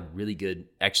a lot of really good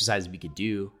exercises we could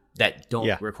do that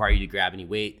don't require you to grab any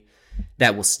weight,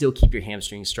 that will still keep your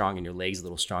hamstrings strong and your legs a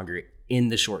little stronger in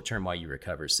the short term while you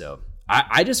recover. So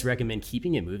I just recommend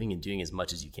keeping it moving and doing as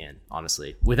much as you can,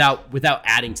 honestly, without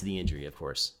adding to the injury, of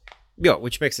course. Yeah,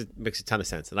 which makes a ton of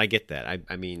sense. And I get that.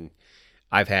 I mean,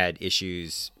 I've had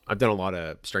issues. I've done a lot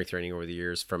of strength training over the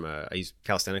years I use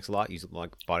calisthenics a lot, use a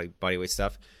lot of body weight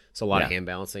stuff. So a lot of hand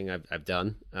balancing I've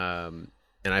done. And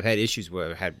I've had issues where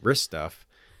I've had wrist stuff.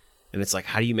 And it's like,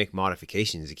 how do you make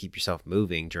modifications to keep yourself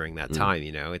moving during that time?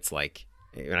 It's like,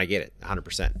 and I get it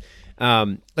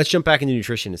 100%. Let's jump back into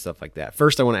nutrition and stuff like that.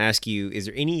 First, I want to ask you, is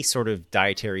there any sort of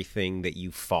dietary thing that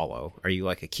you follow? Are you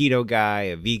like a keto guy,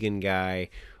 a vegan guy?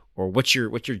 Or what's your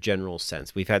general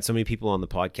sense? We've had so many people on the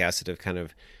podcast that have kind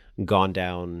of gone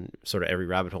down sort of every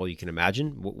rabbit hole you can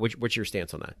imagine. What's your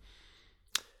stance on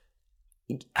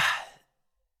that?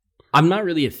 I'm not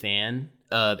really a fan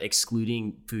of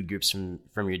excluding food groups from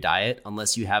your diet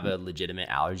unless you have a legitimate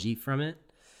allergy from it.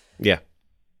 Yeah.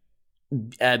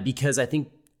 Because I think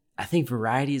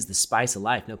variety is the spice of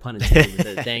life. No pun intended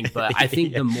with the thing, but I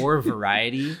think the more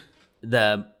variety,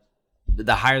 the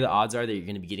higher the odds are that you're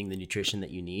going to be getting the nutrition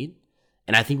that you need.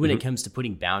 And I think when it comes to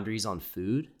putting boundaries on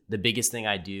food, the biggest thing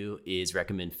I do is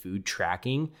recommend food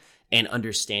tracking and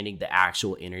understanding the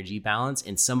actual energy balance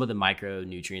and some of the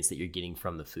micronutrients that you're getting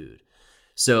from the food.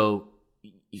 So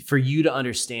for you to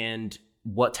understand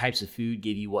what types of food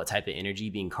give you what type of energy,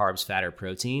 being carbs, fat, or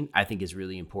protein, I think is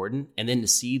really important. And then to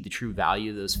see the true value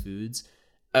of those foods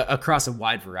across a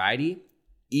wide variety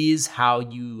is how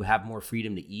you have more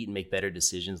freedom to eat and make better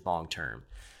decisions long term.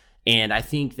 And I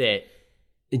think that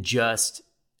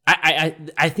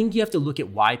I think you have to look at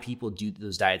why people do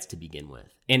those diets to begin with.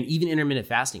 And even intermittent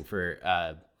fasting for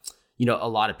a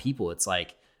lot of people, it's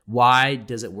like, why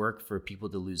does it work for people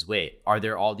to lose weight? Are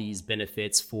there all these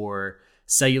benefits for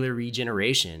cellular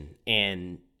regeneration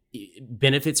and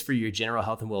benefits for your general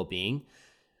health and well-being?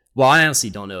 Well, I honestly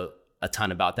don't know a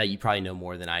ton about that. You probably know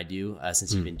more than I do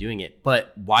since you've been doing it.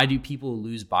 But why do people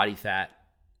lose body fat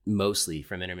mostly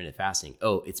from intermittent fasting?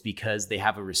 Oh, it's because they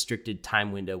have a restricted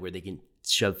time window where they can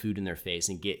shove food in their face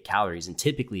and get calories. And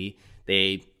typically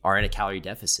they are in a calorie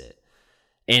deficit.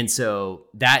 And so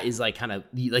that is like kind of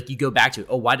like you go back to,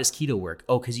 oh, why does keto work?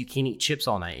 Oh, because you can't eat chips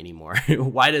all night anymore.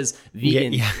 Why does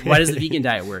why does the vegan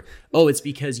diet work? Oh, it's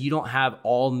because you don't have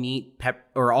all meat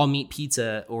all meat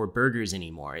pizza or burgers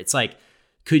anymore. It's like,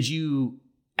 could you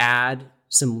add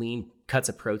some lean cuts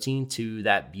of protein to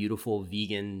that beautiful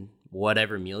vegan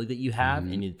whatever meal that you have,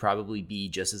 and it'd probably be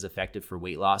just as effective for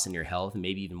weight loss and your health, and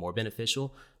maybe even more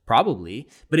beneficial? Probably.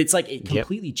 But it's like it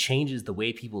completely changes the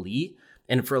way people eat.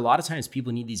 And for a lot of times,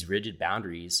 people need these rigid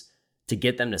boundaries to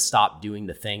get them to stop doing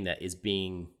the thing that is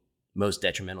being most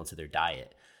detrimental to their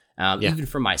diet. Even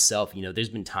for myself, there's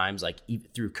been times like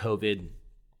through COVID,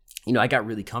 I got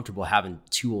really comfortable having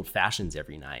 2 old fashions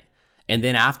every night. And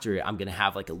then after it, I'm going to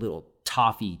have like a little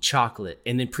toffee chocolate.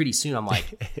 And then pretty soon I'm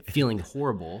like feeling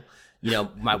horrible.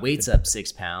 My weight's up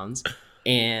 6 pounds,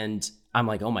 and I'm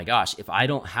like, oh my gosh, if I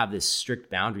don't have this strict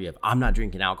boundary of I'm not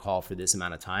drinking alcohol for this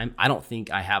amount of time, I don't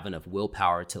think I have enough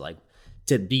willpower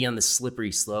to be on the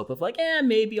slippery slope of like,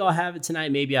 maybe I'll have it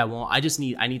tonight, maybe I won't.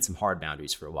 I need some hard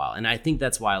boundaries for a while. And I think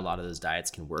that's why a lot of those diets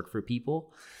can work for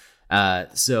people.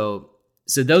 So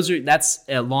that's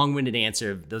a long-winded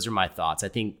answer. Those are my thoughts. I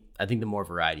think the more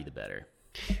variety, the better.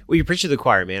 Well, you preach to the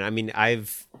choir, man. I mean, I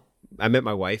met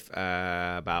my wife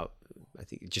about, I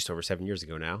think, just over 7 years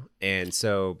ago now. And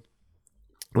so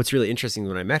what's really interesting,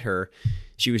 when I met her,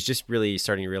 she was just really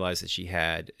starting to realize that she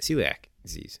had celiac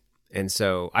disease. And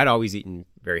so I'd always eaten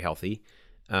very healthy,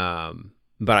 but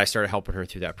I started helping her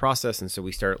through that process. And so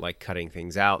we started like cutting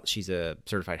things out. She's a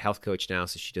certified health coach now,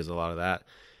 so she does a lot of that.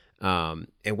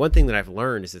 And one thing that I've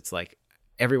learned is it's like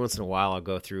every once in a while I'll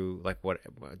go through like what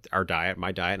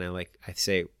my diet, and I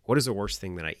say, what is the worst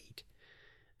thing that I eat?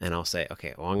 And I'll say,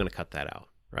 okay, well, I'm going to cut that out,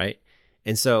 right?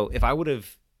 And so if I would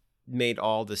have made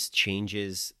all this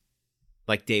changes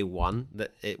like day one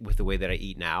with the way that I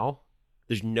eat now,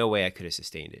 there's no way I could have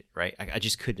sustained it, right? I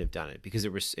just couldn't have done it because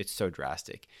it's so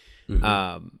drastic.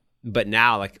 Mm-hmm. But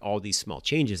now, like all these small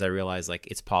changes, I realize like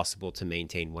it's possible to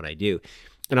maintain what I do.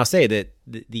 And I'll say that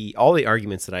all the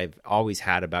arguments that I've always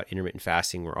had about intermittent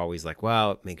fasting were always like,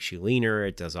 well, it makes you leaner,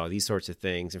 it does all these sorts of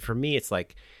things. And for me, it's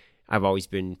like I've always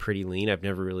been pretty lean. I've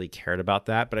never really cared about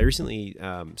that. But I recently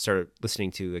started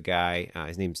listening to a guy.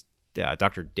 His name's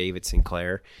Dr. David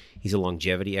Sinclair. He's a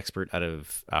longevity expert out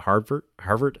of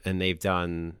Harvard, and they've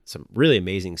done some really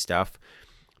amazing stuff.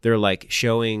 They're like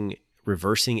showing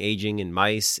reversing aging in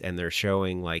mice, and they're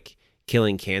showing like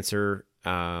killing cancer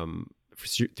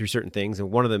through certain things.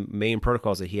 And one of the main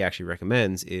protocols that he actually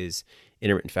recommends is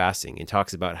intermittent fasting, and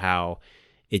talks about how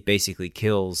it basically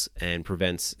kills and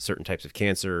prevents certain types of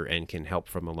cancer and can help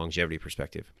from a longevity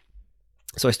perspective.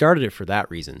 So I started it for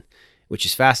that reason, which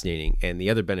is fascinating. And the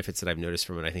other benefits that I've noticed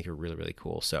from it, I think are really, really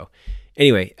cool. So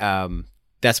anyway,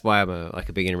 that's why I'm a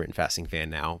big intermittent fasting fan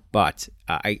now. But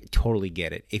I totally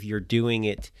get it. If you're doing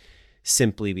it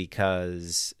simply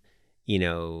because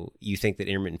you think that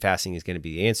intermittent fasting is going to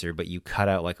be the answer, but you cut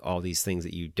out like all these things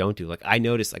that you don't do. Like I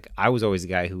noticed, like I was always the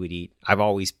guy who would eat. I've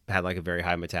always had like a very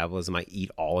high metabolism. I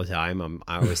eat all the time.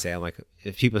 I always say, I'm like,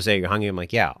 if people say you're hungry, I'm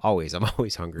like, yeah, always. I'm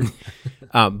always hungry.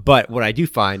 But what I do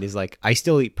find is like I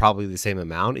still eat probably the same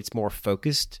amount. It's more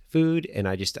focused food, and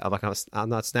I'm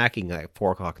not snacking like at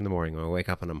 4 o'clock in the morning when I wake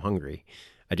up and I'm hungry.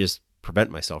 I just prevent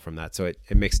myself from that, so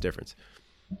it makes a difference.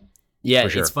 Yeah,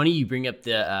 sure. It's funny you bring up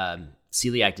the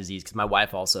celiac disease, because my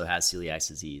wife also has celiac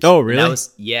disease. Oh, really?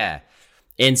 Yeah.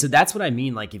 And so that's what I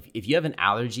mean. Like if you have an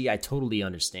allergy, I totally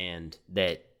understand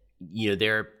that,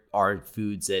 there are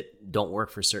foods that don't work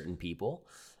for certain people.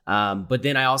 But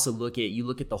then I also look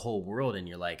at the whole world, and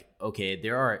you're like, okay,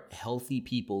 there are healthy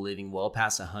people living well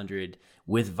past 100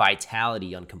 with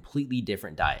vitality on completely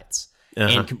different diets.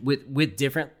 And with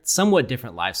somewhat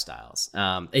different lifestyles.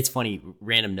 It's funny,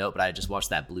 random note, but I just watched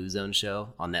that Blue Zone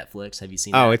show on Netflix. Have you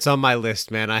seen that? Oh, it's on my list,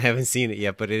 man. I haven't seen it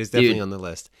yet, but it is definitely on the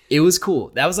list. It was cool.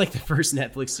 That was like the first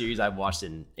Netflix series I've watched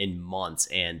in months,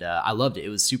 and I loved it. It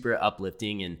was super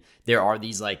uplifting, and there are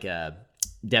these like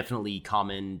definitely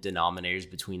common denominators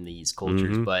between these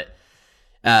cultures, but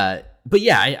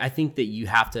yeah, I think that you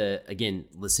have to, again,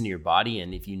 listen to your body,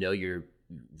 and if you're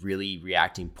really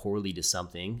reacting poorly to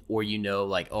something, or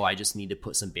like, oh, I just need to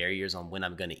put some barriers on when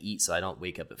I'm going to eat so I don't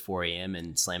wake up at 4 a.m.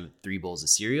 and slam 3 bowls of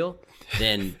cereal,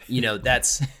 then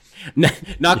that's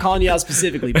not calling you out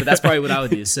specifically, but that's probably what I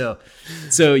would do. So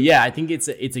yeah, I think it's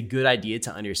a good idea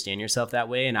to understand yourself that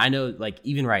way. And I know, like,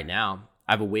 even right now,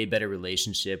 I have a way better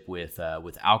relationship with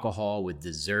alcohol, with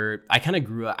dessert. I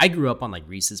grew up on like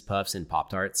Reese's Puffs and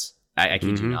Pop-Tarts. I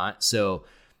kid you not. So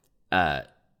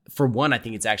for one, I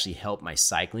think it's actually helped my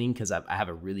cycling because I have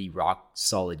a really rock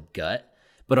solid gut.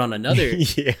 But on another,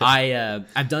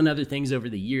 I've done other things over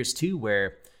the years too,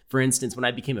 where for instance, when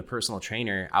I became a personal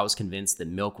trainer, I was convinced that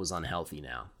milk was unhealthy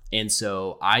now. And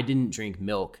so I didn't drink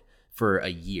milk for a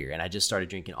year, and I just started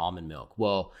drinking almond milk.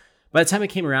 Well, by the time I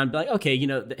came around, I'd be like,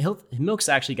 okay, milk's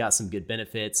actually got some good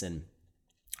benefits. And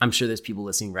I'm sure there's people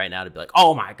listening right now to be like,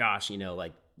 oh my gosh,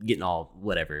 like getting all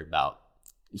whatever about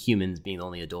humans being the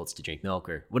only adults to drink milk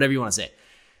or whatever you want to say.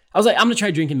 I was like, I'm going to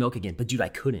try drinking milk again. But dude, I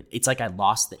couldn't. It's like I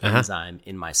lost the enzyme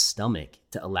in my stomach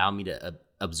to allow me to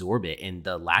absorb it. And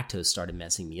the lactose started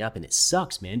messing me up. And it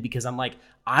sucks, man, because I'm like,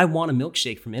 I want a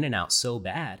milkshake from In-N-Out so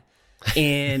bad.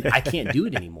 And I can't do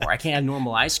it anymore. I can't have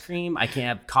normal ice cream. I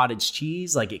can't have cottage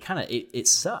cheese. Like it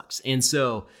sucks. And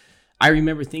so I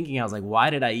remember thinking, I was like,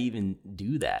 why did I even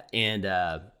do that? And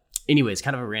anyways,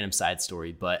 kind of a random side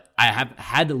story, but I have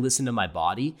had to listen to my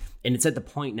body. And it's at the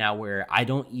point now where I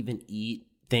don't even eat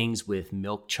things with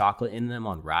milk chocolate in them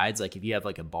on rides. Like if you have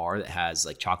like a bar that has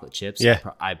like chocolate chips,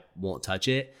 I won't touch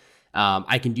it.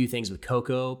 I can do things with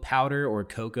cocoa powder or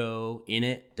cocoa in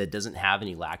it that doesn't have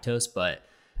any lactose, but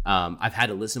I've had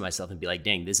to listen to myself and be like,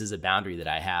 dang, this is a boundary that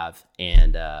I have.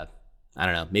 And I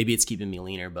don't know, maybe it's keeping me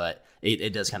leaner, but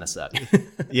it does kind of suck.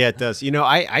 Yeah, it does.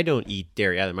 I don't eat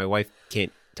dairy either. My wife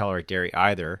can't tolerate dairy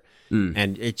either.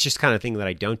 And it's just kind of thing that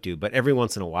I don't do. But every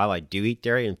once in a while I do eat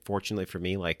dairy. And fortunately for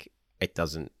me, like it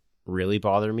doesn't really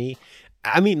bother me.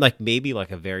 I mean, like maybe like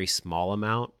a very small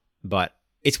amount, but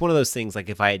it's one of those things like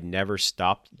if I had never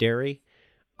stopped dairy,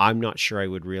 I'm not sure I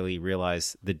would really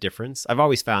realize the difference. I've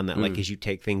always found that like as you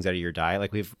take things out of your diet,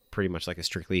 like we have pretty much like a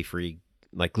strictly free,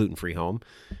 like gluten-free home.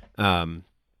 And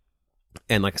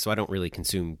like, so I don't really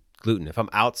consume gluten. If I'm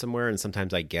out somewhere and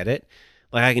sometimes I get it,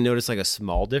 like I can notice like a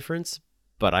small difference,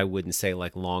 but I wouldn't say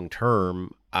like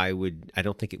long-term, I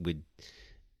don't think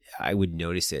I would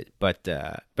notice it, but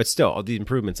still, the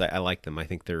improvements I like them. I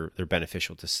think they're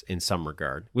beneficial in some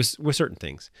regard with certain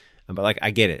things. But like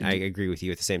I get it, I agree with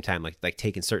you at the same time. Like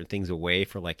taking certain things away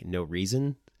for like no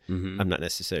reason, I'm not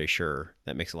necessarily sure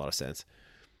that makes a lot of sense.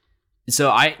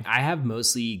 So I have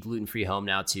mostly gluten-free home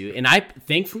now too, and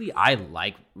thankfully I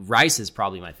like rice is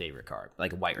probably my favorite carb,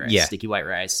 like white rice, sticky white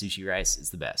rice, sushi rice is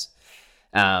the best.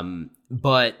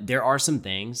 But there are some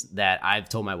things that I've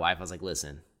told my wife. I was like,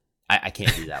 listen. I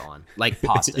can't do that one. Like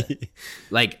pasta.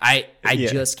 Like I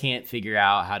just can't figure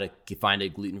out how to find a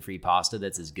gluten-free pasta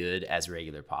that's as good as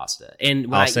regular pasta. And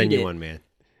when I'll send you one, man.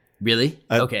 Really?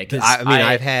 Okay.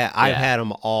 I've had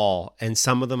them all, and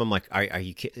some of them I'm like,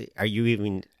 are you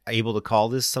even able to call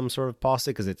this some sort of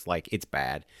pasta? Because it's like it's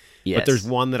bad. Yes. But there's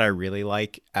one that I really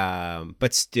like,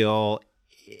 but still,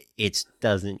 it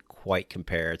doesn't quite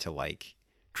compare to like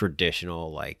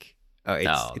traditional like.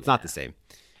 It's not the same.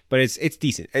 But it's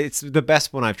decent. It's the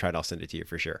best one I've tried. I'll send it to you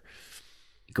for sure.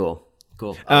 Cool.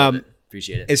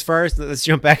 Appreciate it. As far as, let's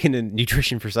jump back into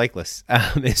nutrition for cyclists.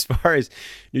 As far as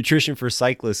nutrition for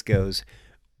cyclists goes,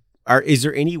 is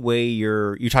there any way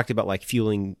you talked about like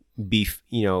fueling beef,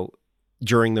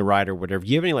 during the ride or whatever.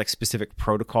 Do you have any like specific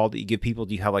protocol that you give people?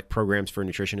 Do you have like programs for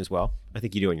nutrition as well? I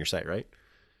think you do on your site, right?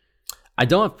 I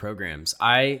don't have programs.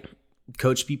 I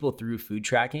coach people through food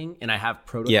tracking, and I have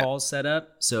protocols set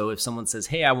up. So if someone says,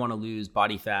 hey, I want to lose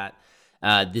body fat,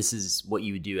 this is what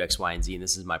you would do, X, Y, and Z, and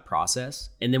this is my process.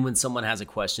 And then when someone has a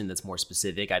question that's more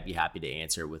specific, I'd be happy to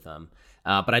answer it with them.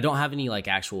 But I don't have any like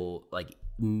actual like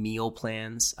meal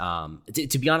plans.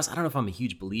 To be honest, I don't know if I'm a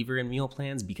huge believer in meal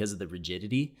plans because of the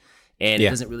rigidity, and it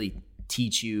doesn't really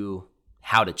teach you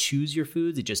how to choose your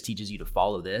foods. It just teaches you to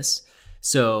follow this.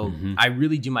 So I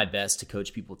really do my best to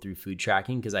coach people through food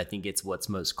tracking because I think it's what's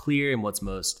most clear and what's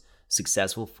most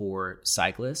successful for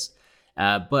cyclists.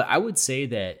 But I would say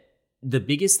that the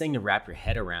biggest thing to wrap your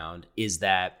head around is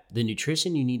that the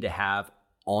nutrition you need to have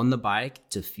on the bike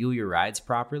to fuel your rides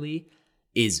properly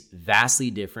is vastly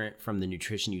different from the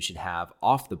nutrition you should have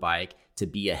off the bike to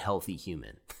be a healthy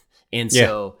human. And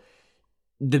so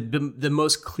the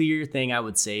most clear thing I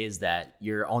would say is that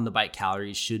your on the bike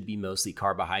calories should be mostly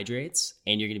carbohydrates,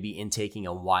 and you're going to be intaking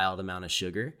a wild amount of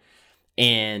sugar.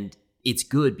 And it's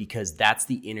good because that's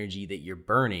the energy that you're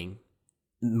burning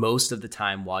most of the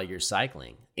time while you're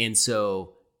cycling. And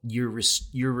so you're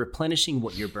replenishing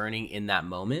what you're burning in that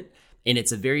moment. And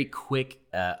it's a very quick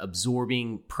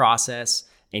absorbing process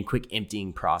and quick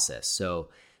emptying process. So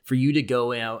for you to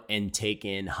go out and take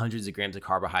in hundreds of grams of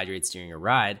carbohydrates during a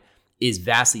ride is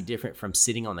vastly different from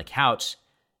sitting on the couch,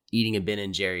 eating a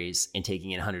Ben & Jerry's and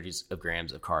taking in hundreds of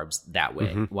grams of carbs that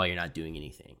way while you're not doing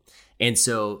anything. And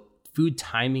so food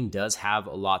timing does have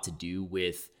a lot to do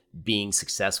with being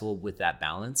successful with that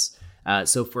balance.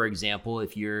 So for example,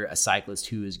 if you're a cyclist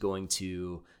who is going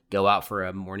to go out for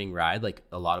a morning ride, like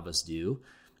a lot of us do,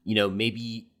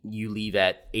 maybe you leave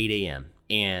at 8 a.m.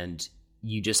 and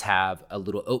you just have a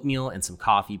little oatmeal and some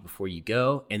coffee before you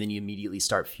go. And then you immediately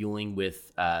start fueling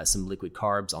with some liquid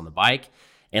carbs on the bike.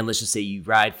 And let's just say you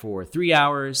ride for 3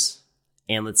 hours,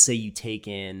 and let's say you take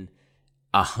in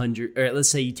 100, or let's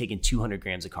say you take in 200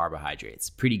 grams of carbohydrates.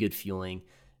 Pretty good fueling.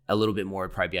 A little bit more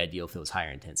would probably be ideal if it was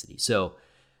higher intensity. So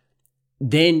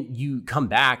then you come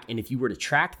back, and if you were to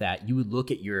track that, you would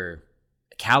look at your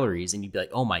calories and you'd be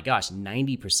like, oh my gosh,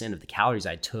 90% of the calories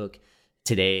I took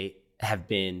today have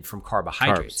been from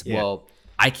carbohydrates. Carbs, yeah. Well,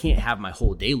 I can't have my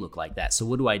whole day look like that. So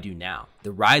what do I do now?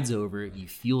 The ride's over, you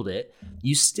fueled it.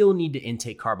 You still need to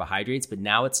intake carbohydrates, but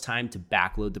now it's time to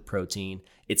backload the protein.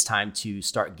 It's time to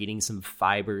start getting some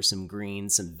fiber, some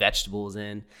greens, some vegetables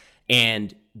in.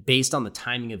 And based on the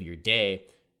timing of your day,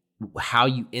 how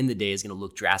you end the day is going to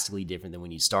look drastically different than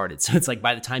when you started. So it's like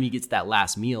by the time you get to that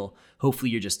last meal,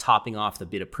 hopefully you're just topping off the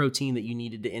bit of protein that you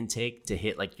needed to intake to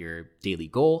hit like your daily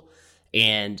goal.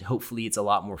 And hopefully it's a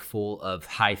lot more full of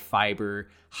high fiber,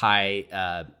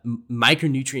 high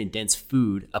micronutrient dense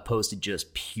food opposed to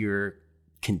just pure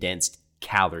condensed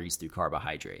calories through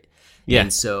carbohydrate. Yeah.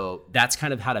 And so that's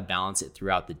kind of how to balance it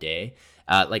throughout the day.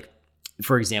 Like,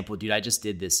 for example, dude, I just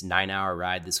did this 9-hour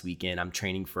ride this weekend. I'm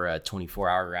training for a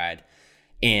 24-hour ride,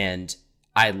 and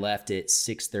I left at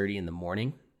 6:30 in the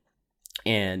morning.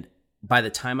 And by the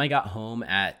time I got home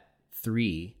at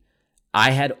 3,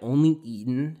 I had only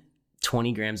eaten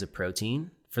 20 grams of protein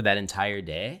for that entire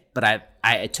day, but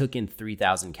I took in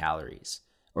 3,000 calories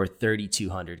or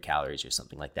 3,200 calories or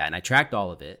something like that. And I tracked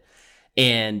all of it.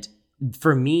 And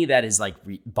for me, that is like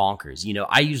bonkers. You know,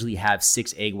 I usually have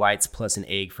 6 egg whites plus an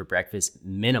egg for breakfast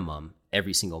minimum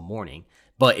every single morning.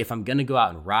 But if I'm going to go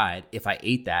out and ride, if I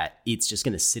ate that, it's just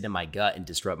going to sit in my gut and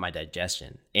disrupt my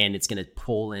digestion. And it's going to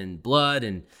pull in blood,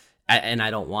 and I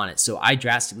don't want it. So I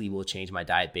drastically will change my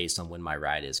diet based on when my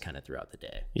ride is kind of throughout the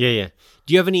day. Yeah.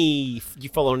 Do you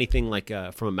follow anything like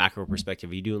from a macro perspective?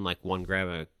 Are you doing like 1 gram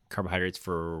of carbohydrates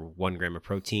for 1 gram of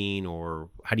protein, or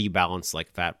how do you balance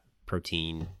like fat,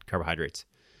 protein, carbohydrates?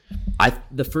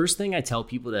 The first thing I tell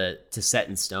people to set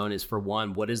in stone is, for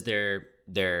one, what is their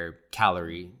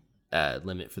calorie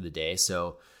limit for the day?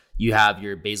 So you have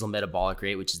your basal metabolic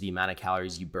rate, which is the amount of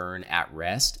calories you burn at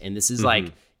rest. And this is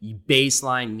like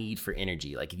baseline need for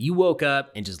energy. Like if you woke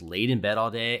up and just laid in bed all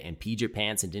day and peed your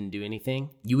pants and didn't do anything,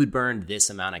 you would burn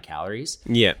this amount of calories.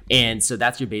 Yeah. And so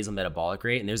that's your basal metabolic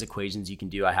rate. And there's equations you can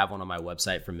do. I have one on my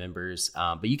website for members,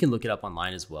 but you can look it up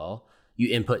online as well.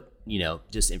 You input,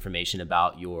 just information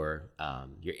about your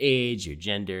age, your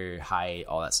gender, height,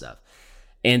 all that stuff.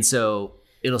 And so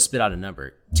it'll spit out a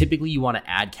number. Typically, you want to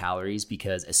add calories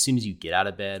because as soon as you get out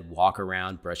of bed, walk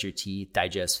around, brush your teeth,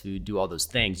 digest food, do all those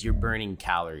things, you're burning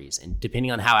calories. And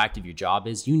depending on how active your job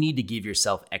is, you need to give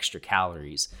yourself extra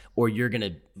calories or you're going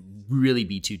to really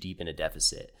be too deep in a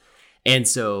deficit. And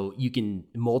so you can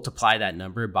multiply that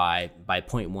number by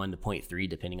 0.1 to 0.3,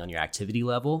 depending on your activity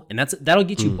level. And that'll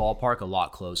get you ballpark a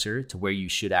lot closer to where you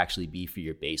should actually be for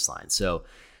your baseline. So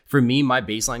for me, my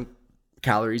baseline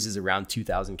calories is around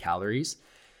 2,000 calories.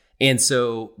 And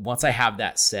so once I have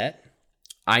that set,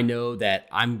 I know that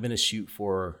I'm going to shoot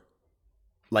for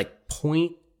like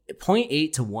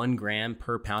 0.8 to 1 gram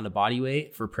per pound of body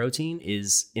weight for protein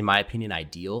is, in my opinion,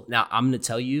 ideal. Now, I'm going to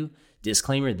tell you,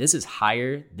 disclaimer, this is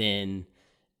higher than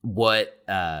what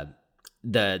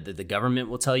the government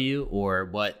will tell you, or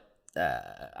what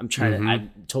I'm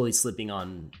totally slipping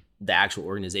on the actual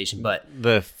organization, but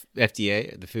the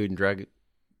FDA, the Food and Drug.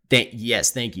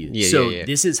 Yes, thank you. Yeah.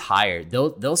 This is higher.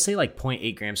 They'll say like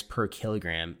 0.8 grams per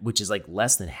kilogram, which is like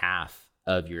less than half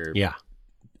of your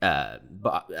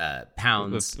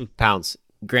pounds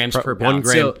grams per pound. 1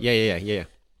 gram. So, yeah.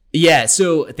 Yeah,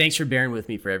 so thanks for bearing with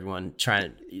me, for everyone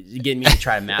getting me to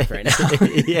try math right now.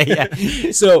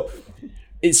 yeah. So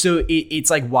it's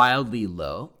like wildly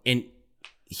low. And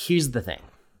here's the thing.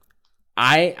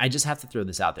 I just have to throw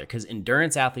this out there because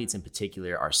endurance athletes in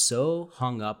particular are so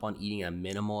hung up on eating a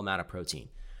minimal amount of protein.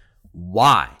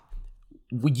 Why?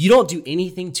 You don't do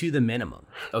anything to the minimum,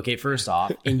 okay, first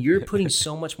off, and you're putting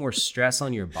so much more stress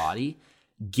on your body.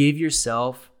 Give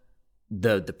yourself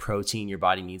the protein your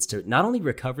body needs to not only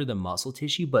recover the muscle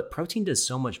tissue, but protein does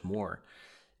so much more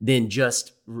than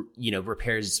just,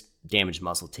 repairs damaged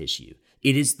muscle tissue.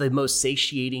 It is the most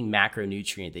satiating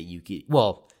macronutrient that you get.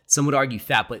 Well, some would argue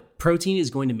fat, but protein is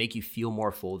going to make you feel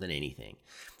more full than anything.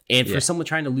 And for someone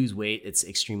trying to lose weight, it's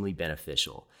extremely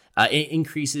beneficial. It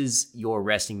increases your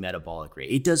resting metabolic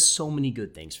rate. It does so many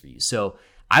good things for you. So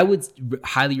I would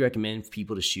highly recommend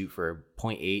people to shoot for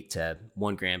 0.8 to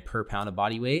 1 gram per pound of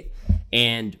body weight.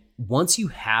 And once you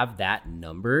have that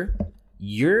number,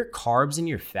 your carbs and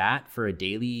your fat for a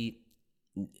daily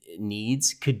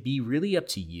needs could be really up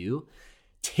to you.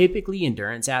 typically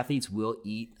endurance athletes will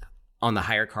eat on the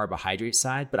higher carbohydrate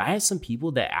side, but I have some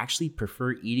people that actually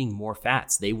prefer eating more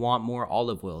fats. They want more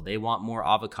olive oil. They want more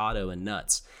avocado and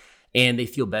nuts. And they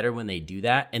feel better when they do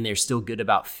that. And they're still good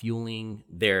about fueling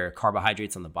their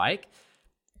carbohydrates on the bike.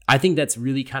 I think that's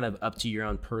really kind of up to your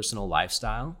own personal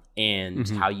lifestyle and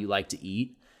how you like to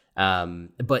eat.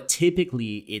 But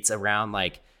typically it's around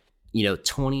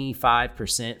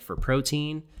 25% for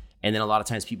protein. And then a lot of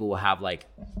times people will have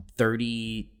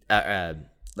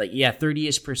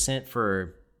 30-ish%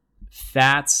 for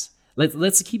fats.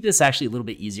 Let's keep this actually a little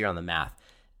bit easier on the math,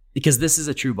 because this is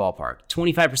a true ballpark.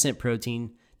 25%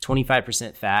 protein,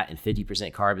 25% fat, and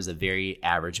 50% carb is a very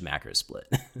average macro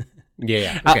split.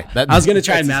 Yeah. Okay. I was going to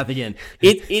try and math again.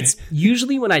 It's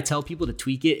usually when I tell people to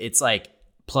tweak it, it's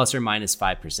plus or minus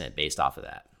 5% based off of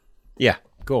that. Yeah.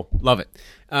 Cool. Love it.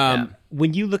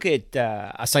 When you look at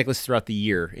a cyclist throughout the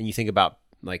year and you think about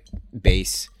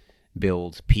base,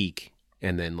 build, peak,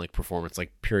 and then performance,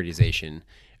 periodization,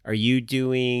 are you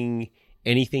doing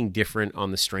anything different on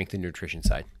the strength and nutrition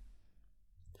side?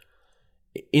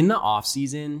 In the off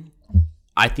season,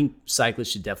 I think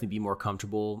cyclists should definitely be more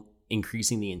comfortable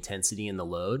increasing the intensity and the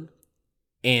load.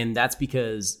 And that's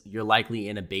because you're likely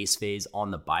in a base phase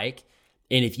on the bike.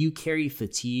 And if you carry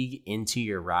fatigue into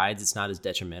your rides, it's not as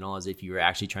detrimental as if you were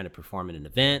actually trying to perform in an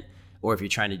event or if you're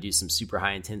trying to do some super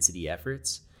high intensity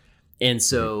efforts. And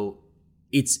so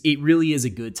it really is a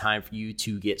good time for you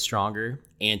to get stronger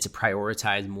and to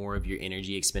prioritize more of your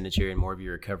energy expenditure and more of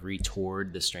your recovery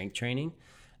toward the strength training,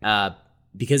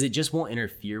 because it just won't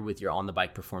interfere with your on the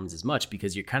bike performance as much,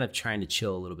 because you're kind of trying to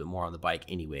chill a little bit more on the bike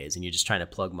anyways, and you're just trying to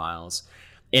plug miles.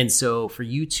 And so for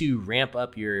you to ramp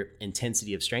up your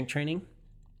intensity of strength training,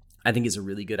 I think is a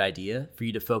really good idea. For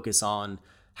you to focus on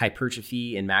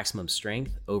hypertrophy and maximum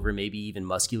strength over maybe even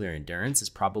muscular endurance is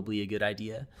probably a good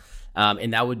idea.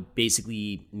 And that would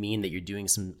basically mean that you're doing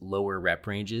some lower rep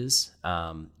ranges.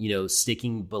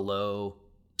 Sticking below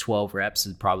 12 reps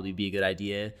would probably be a good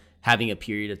idea. Having a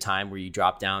period of time where you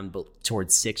drop down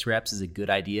towards 6 reps is a good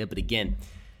idea. But again,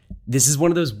 this is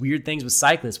one of those weird things with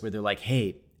cyclists where they're like,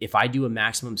 hey, if I do a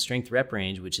maximum strength rep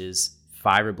range, which is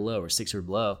 5 or below or 6 or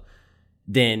below,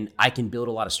 then I can build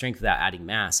a lot of strength without adding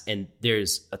mass. And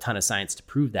there's a ton of science to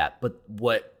prove that. But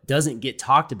what doesn't get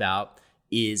talked about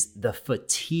is the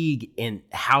fatigue and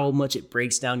how much it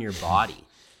breaks down your body.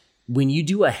 When you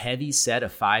do a heavy set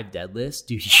of 5 deadlifts,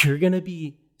 dude, you're gonna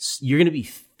be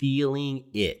feeling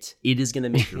it. It is gonna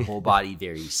make your whole body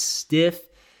very stiff.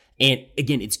 And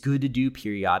again, it's good to do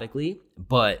periodically,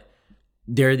 but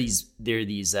there are these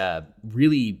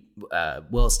really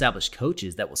well-established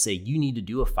coaches that will say you need to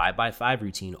do a 5x5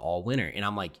 routine all winter, and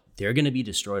I'm like, they're gonna be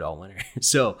destroyed all winter.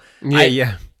 So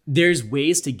there's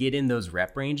ways to get in those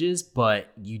rep ranges,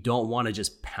 but you don't want to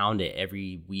just pound it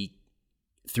every week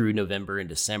through November and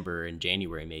December and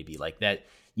January, maybe like that.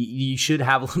 You should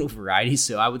have a little variety.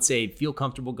 So I would say feel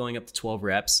comfortable going up to 12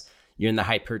 reps. You're in the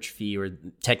hypertrophy or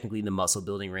technically the muscle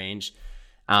building range.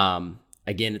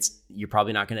 Again, you're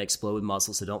probably not going to explode with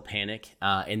muscle, so don't panic.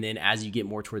 And then as you get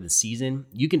more toward the season,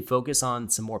 you can focus on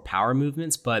some more power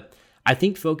movements. But I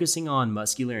think focusing on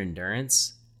muscular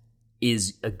endurance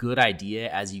is a good idea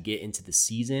as you get into the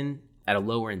season at a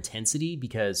lower intensity,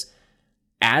 because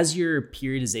as your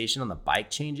periodization on the bike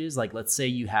changes, let's say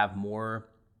you have more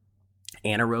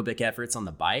anaerobic efforts on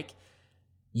the bike,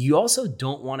 you also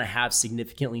don't want to have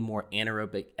significantly more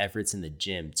anaerobic efforts in the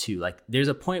gym too. There's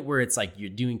a point where it's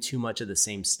you're doing too much of the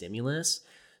same stimulus.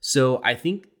 So I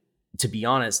think, to be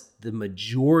honest, the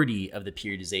majority of the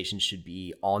periodization should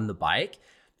be on the bike.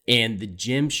 And the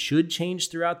gym should change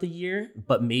throughout the year,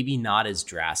 but maybe not as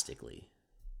drastically.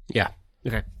 Yeah.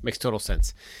 Okay. Makes total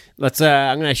sense. I'm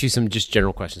going to ask you some just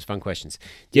general questions, fun questions.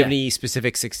 Do you have any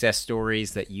specific success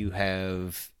stories that you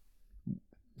have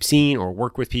seen or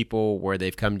worked with people where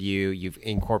they've come to you, you've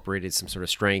incorporated some sort of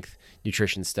strength,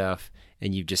 nutrition stuff,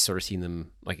 and you've just sort of seen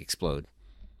them explode?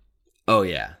 Oh,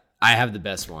 yeah. I have the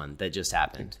best one that just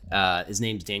happened. His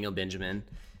name's Daniel Benjamin.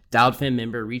 Dialed Fam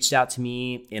member, reached out to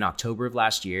me in October of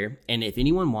last year. And if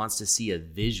anyone wants to see a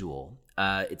visual,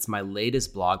 it's my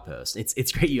latest blog post.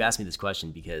 It's great you asked me this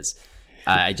question because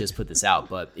I just put this out.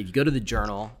 But if you go to the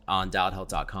journal on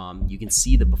dialedhealth.com, you can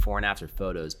see the before and after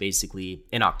photos. Basically,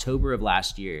 in October of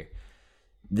last year,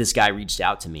 this guy reached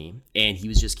out to me and he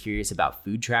was just curious about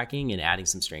food tracking and adding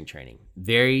some strength training.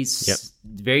 Very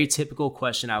typical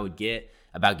question I would get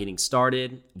about getting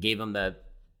started. Gave him the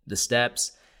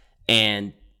steps,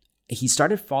 and he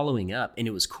started following up, and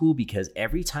it was cool because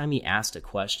every time he asked a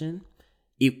question,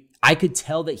 I could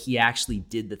tell that he actually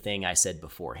did the thing I said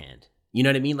beforehand. You know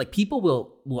what I mean? Like people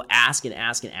will ask and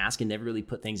ask and ask and never really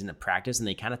put things into practice, and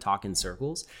they kind of talk in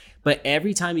circles. But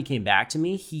every time he came back to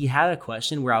me, he had a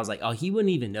question where I was like, oh, he wouldn't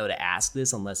even know to ask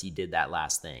this unless he did that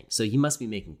last thing. So he must be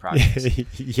making progress.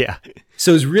 Yeah.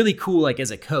 So it was really cool. Like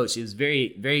as a coach, it was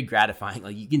very, very gratifying.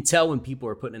 Like you can tell when people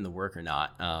are putting in the work or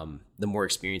not, the more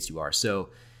experienced you are. So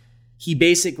he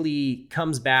basically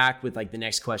comes back with like the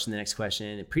next question,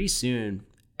 and pretty soon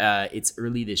it's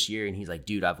early this year, and he's like,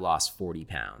 dude, I've lost 40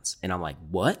 pounds. And I'm like,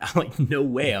 what? I'm like, no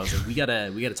way. I was like, we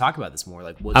gotta talk about this more.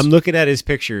 Like, I'm looking at his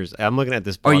pictures. I'm looking at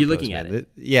this. Are you looking at it?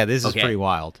 Yeah, this is pretty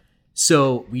wild.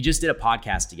 So we just did a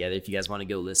podcast together if you guys want to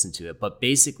go listen to it. But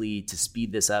basically, to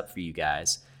speed this up for you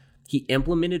guys, he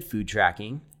implemented food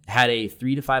tracking, had a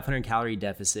 300 to 500 calorie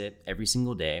deficit every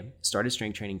single day, started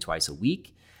strength training twice a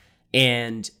week.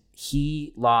 And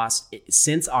he lost,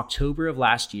 since October of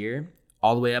last year,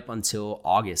 all the way up until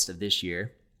August of this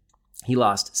year, he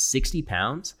lost 60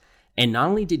 pounds. And not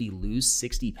only did he lose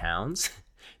 60 pounds,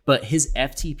 but his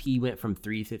FTP went from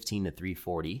 315 to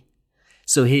 340.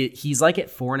 So he's like at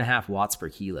 4.5 watts per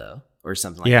kilo or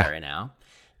something like that right now.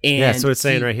 And yeah, so it's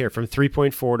saying right here from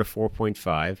 3.4 to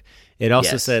 4.5. It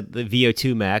also said the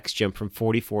VO2 max jumped from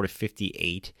 44 to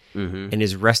 58. And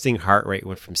his resting heart rate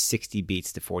went from 60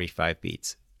 beats to 45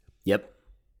 beats. Yep.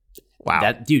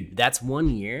 Wow. That's 1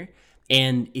 year.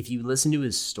 And if you listen to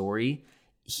his story,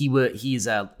 he's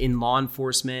in law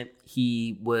enforcement.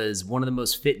 He was one of the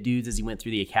most fit dudes as he went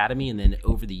through the academy. And then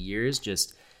over the years,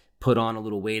 just put on a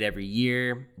little weight every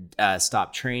year,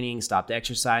 stopped training, stopped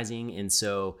exercising. And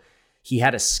so he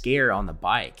had a scare on the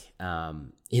bike.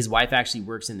 His wife actually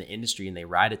works in the industry and they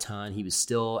ride a ton. He was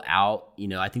still out. You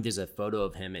know, I think there's a photo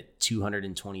of him at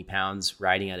 220 pounds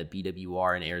riding at a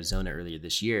BWR in Arizona earlier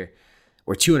this year,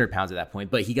 or 200 pounds at that point.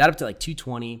 But he got up to like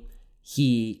 220.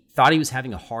 He thought he was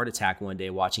having a heart attack one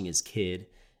day watching his kid,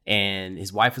 and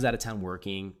his wife was out of town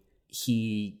working.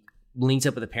 He linked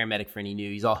up with a paramedic friend he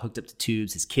knew. He's all hooked up to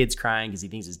tubes. His kid's crying because he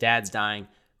thinks his dad's dying.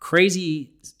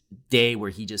 Crazy day where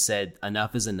he just said,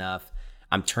 enough is enough.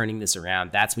 I'm turning this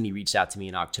around. That's when he reached out to me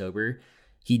in October.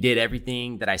 He did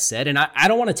everything that I said, and I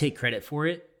don't want to take credit for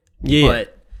it. Yeah,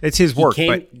 but it's his work,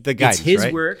 but the guidance, it's his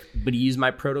right? work, but he used my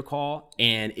protocol,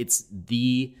 and it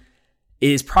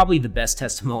is probably the best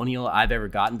testimonial I've ever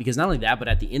gotten, because not only that, but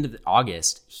at the end of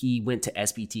August, he went to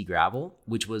SBT Gravel,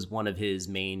 which was one of his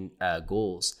main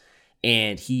goals.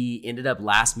 And he ended up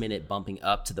last minute bumping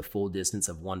up to the full distance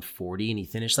of 140. And he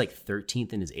finished like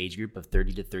 13th in his age group of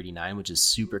 30 to 39, which is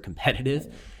super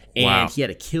competitive. And he had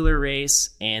a killer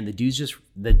race, and the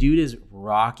dude is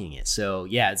rocking it. So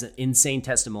yeah, it's an insane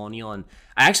testimonial. And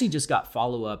I actually just got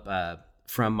follow up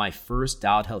from my first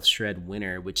Dialed Health Shred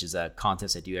winner, which is a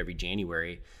contest I do every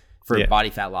January for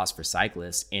body fat loss for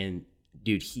cyclists. And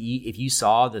dude, if you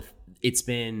saw it's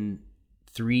been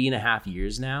 3.5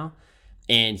 years now,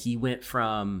 and he went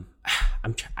from,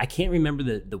 I can't remember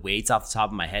the weights off the top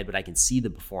of my head, but I can see the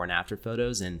before and after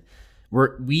photos. And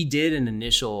we did an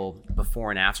initial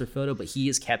before and after photo, but he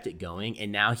has kept it going.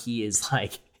 And now he is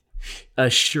like a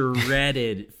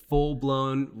shredded,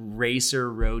 full-blown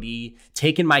racer roadie,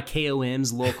 taking my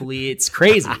KOMs locally. It's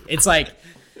crazy. It's like,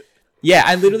 yeah,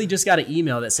 I literally just got an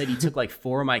email that said he took like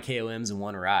 4 of my KOMs in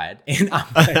one ride. And I'm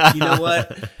like, you know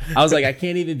what? I was like, I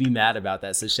can't even be mad about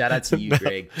that. So shout out to you,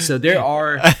 Greg. So there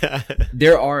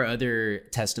are other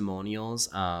testimonials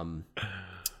of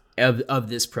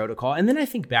this protocol. And then I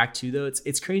think back to, though,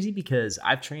 it's crazy because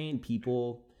I've trained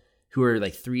people who are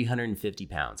like 350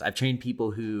 pounds. I've trained people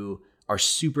who are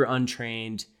super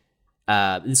untrained.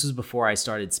 This was before I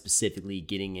started specifically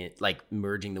getting it, like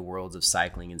merging the worlds of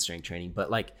cycling and strength training. But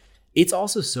like, it's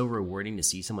also so rewarding to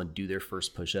see someone do their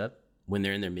first push-up when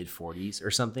they're in their mid 40s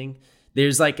or something.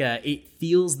 There's like it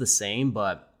feels the same,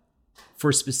 but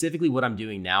for specifically what I'm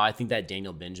doing now, I think that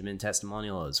Daniel Benjamin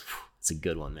testimonial it's a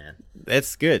good one, man.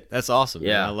 That's good. That's awesome.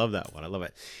 Yeah. Man. I love that one. I love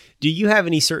it. Do you have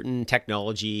any certain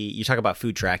technology? You talk about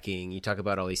food tracking. You talk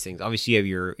about all these things. Obviously, you have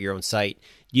your own site.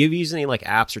 Do you ever use any like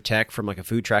apps or tech from like a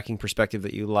food tracking perspective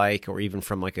that you like, or even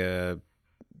from like a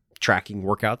tracking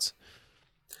workouts?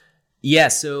 Yeah,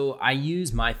 so I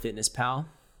use MyFitnessPal,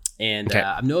 and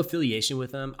I have no affiliation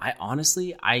with them.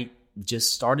 I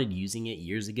just started using it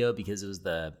years ago because it was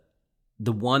the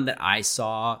one that I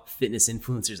saw fitness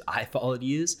influencers I followed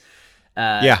use.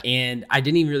 And I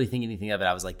didn't even really think anything of it.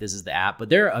 I was like, this is the app. But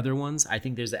there are other ones. I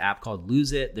think there's an app called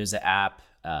Lose It. There's an app.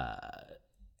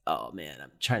 Oh man,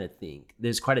 I'm trying to think.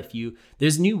 There's quite a few.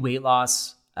 There's new weight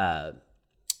loss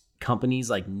companies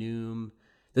like Noom.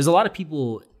 There's a lot of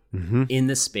people in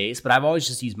this space, but I've always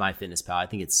just used MyFitnessPal. I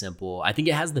think it's simple. I think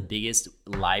it has the biggest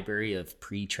library of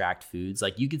pre-tracked foods.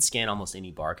 Like you could scan almost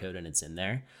any barcode and it's in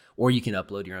there. or you can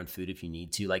upload your own food if you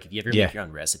need to. Like if you ever make your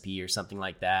own recipe or something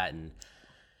like that, and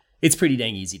it's pretty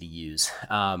dang easy to use.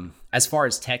 As far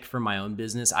as tech for my own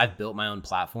business, I've built my own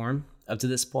platform up to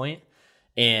this point.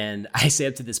 And I say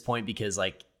up to this point because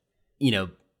like,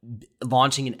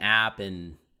 launching an app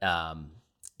and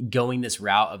going this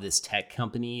route of this tech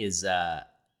company is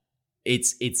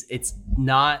it's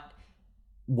not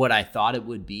what I thought it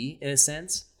would be in a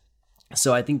sense.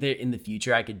 So I think that in the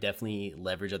future, I could definitely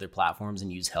leverage other platforms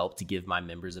and use help to give my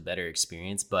members a better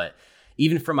experience. But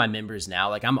even for my members now,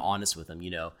 like I'm honest with them,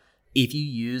 if you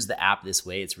use the app this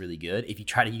way, it's really good. If you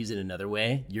try to use it another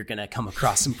way, you're going to come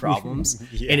across some problems.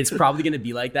 And it's probably going to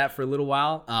be like that for a little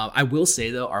while. I will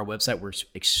say, though, our website works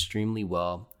extremely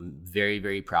well. I'm very,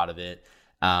 very proud of it.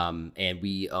 And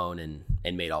we own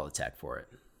and made all the tech for it.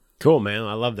 Cool, man.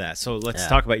 I love that. So let's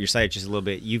talk about your site just a little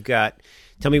bit.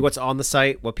 Tell me what's on the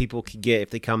site, what people could get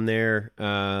if they come there.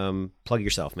 Plug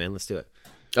yourself, man. Let's do it.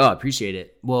 Oh, I appreciate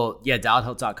it. Well,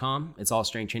 dialedhealth.com. It's all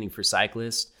strength training for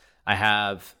cyclists. I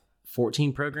have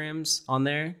 14 programs on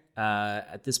there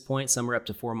at this point. Some are up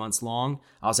to 4 months long.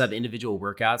 I also have individual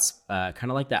workouts, kind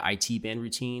of like that IT band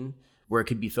routine, where it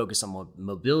could be focused on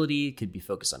mobility, it could be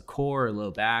focused on core or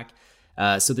low back.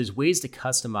 So there's ways to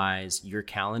customize your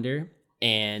calendar,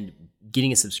 and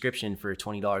getting a subscription for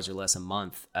 $20 or less a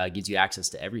month gives you access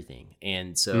to everything.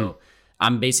 And so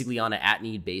I'm basically on an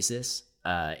at-need basis,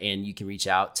 and you can reach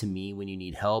out to me when you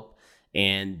need help.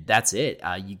 And that's it.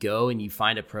 You go and you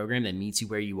find a program that meets you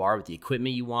where you are with the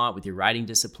equipment you want, with your riding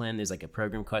discipline. There's like a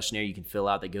program questionnaire you can fill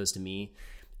out that goes to me.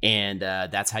 And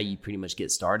that's how you pretty much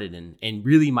get started. And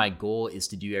really my goal is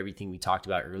to do everything we talked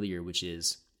about earlier, which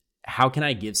is how can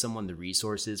I give someone the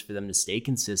resources for them to stay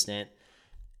consistent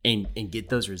and get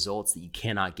those results that you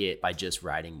cannot get by just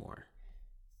riding more.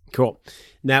 Cool.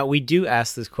 Now, we do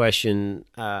ask this question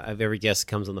of every guest that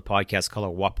comes on the podcast, called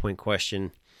our Watt Point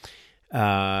question.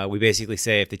 We basically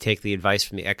say if they take the advice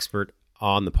from the expert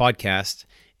on the podcast,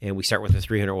 and we start with a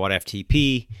 300 watt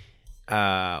FTP,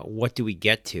 what do we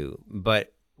get to?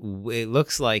 But it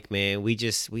looks like, man, we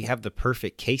have the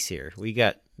perfect case here. We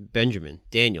got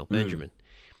Daniel Benjamin.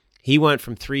 He went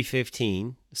from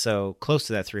 315, so close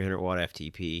to that 300 watt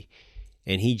FTP,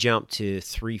 and he jumped to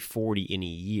 340 in a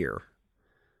year.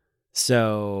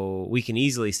 So we can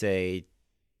easily say,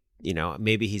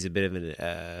 maybe he's a bit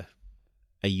of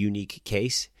a unique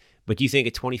case. But do you think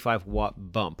a 25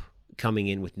 watt bump coming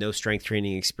in with no strength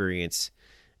training experience,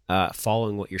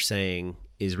 following what you're saying,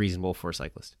 is reasonable for a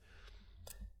cyclist?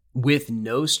 With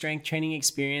no strength training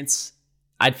experience,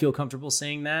 I'd feel comfortable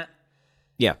saying that.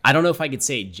 Yeah. I don't know if I could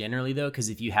say it generally, though, because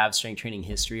if you have strength training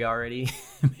history already,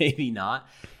 maybe not.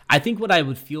 I think what I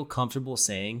would feel comfortable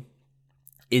saying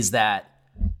is that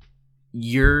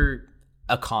your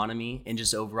economy and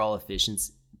just overall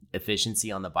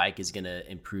efficiency on the bike is going to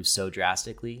improve so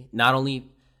drastically, not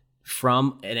only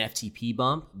from an FTP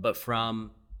bump, but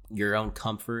from your own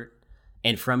comfort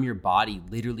and from your body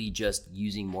literally just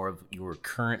using more of your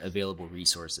current available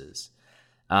resources.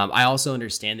 I also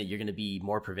understand that you're going to be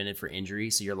more prevented for injury,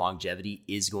 so your longevity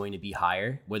is going to be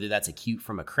higher, whether that's acute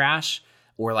from a crash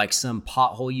or like some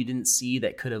pothole you didn't see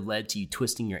that could have led to you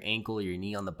twisting your ankle or your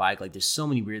knee on the bike. Like there's so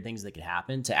many weird things that could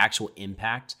happen to actual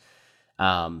impact.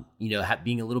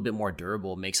 Being a little bit more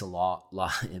durable makes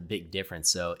a big difference.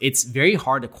 So it's very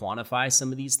hard to quantify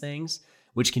some of these things,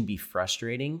 which can be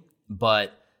frustrating.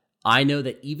 But I know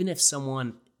that even if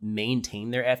someone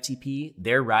maintained their FTP,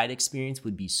 their ride experience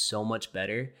would be so much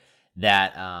better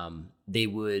that they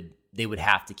would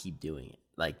have to keep doing it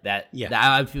like that. Yeah,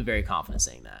 I feel very confident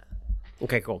saying that.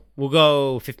 Okay, cool. We'll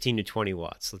go 15 to 20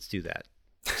 watts. Let's do that.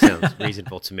 Sounds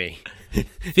reasonable to me.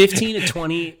 15 to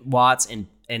 20 watts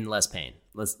and less pain.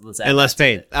 Let's add and less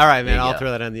pain. All right, man. I'll go.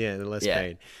 throw that on the end. And less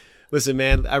pain. Listen,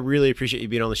 man, I really appreciate you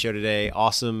being on the show today.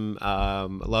 Awesome. I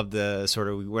love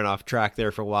we went off track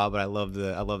there for a while, but I love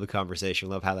the conversation.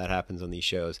 Love how that happens on these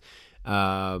shows.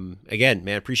 Again,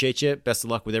 man, appreciate you. Best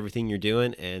of luck with everything you're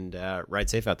doing, and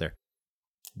ride safe out there.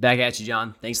 Back at you,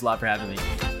 John. Thanks a lot for having me.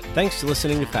 Thanks for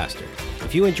listening to Faster.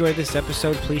 If you enjoyed this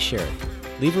episode, please share it.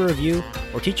 Leave a review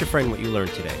or teach a friend what you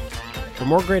learned today. For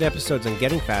more great episodes on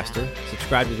getting faster,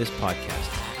 subscribe to this podcast.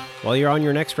 While you're on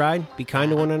your next ride, be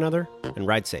kind to one another and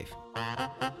ride safe.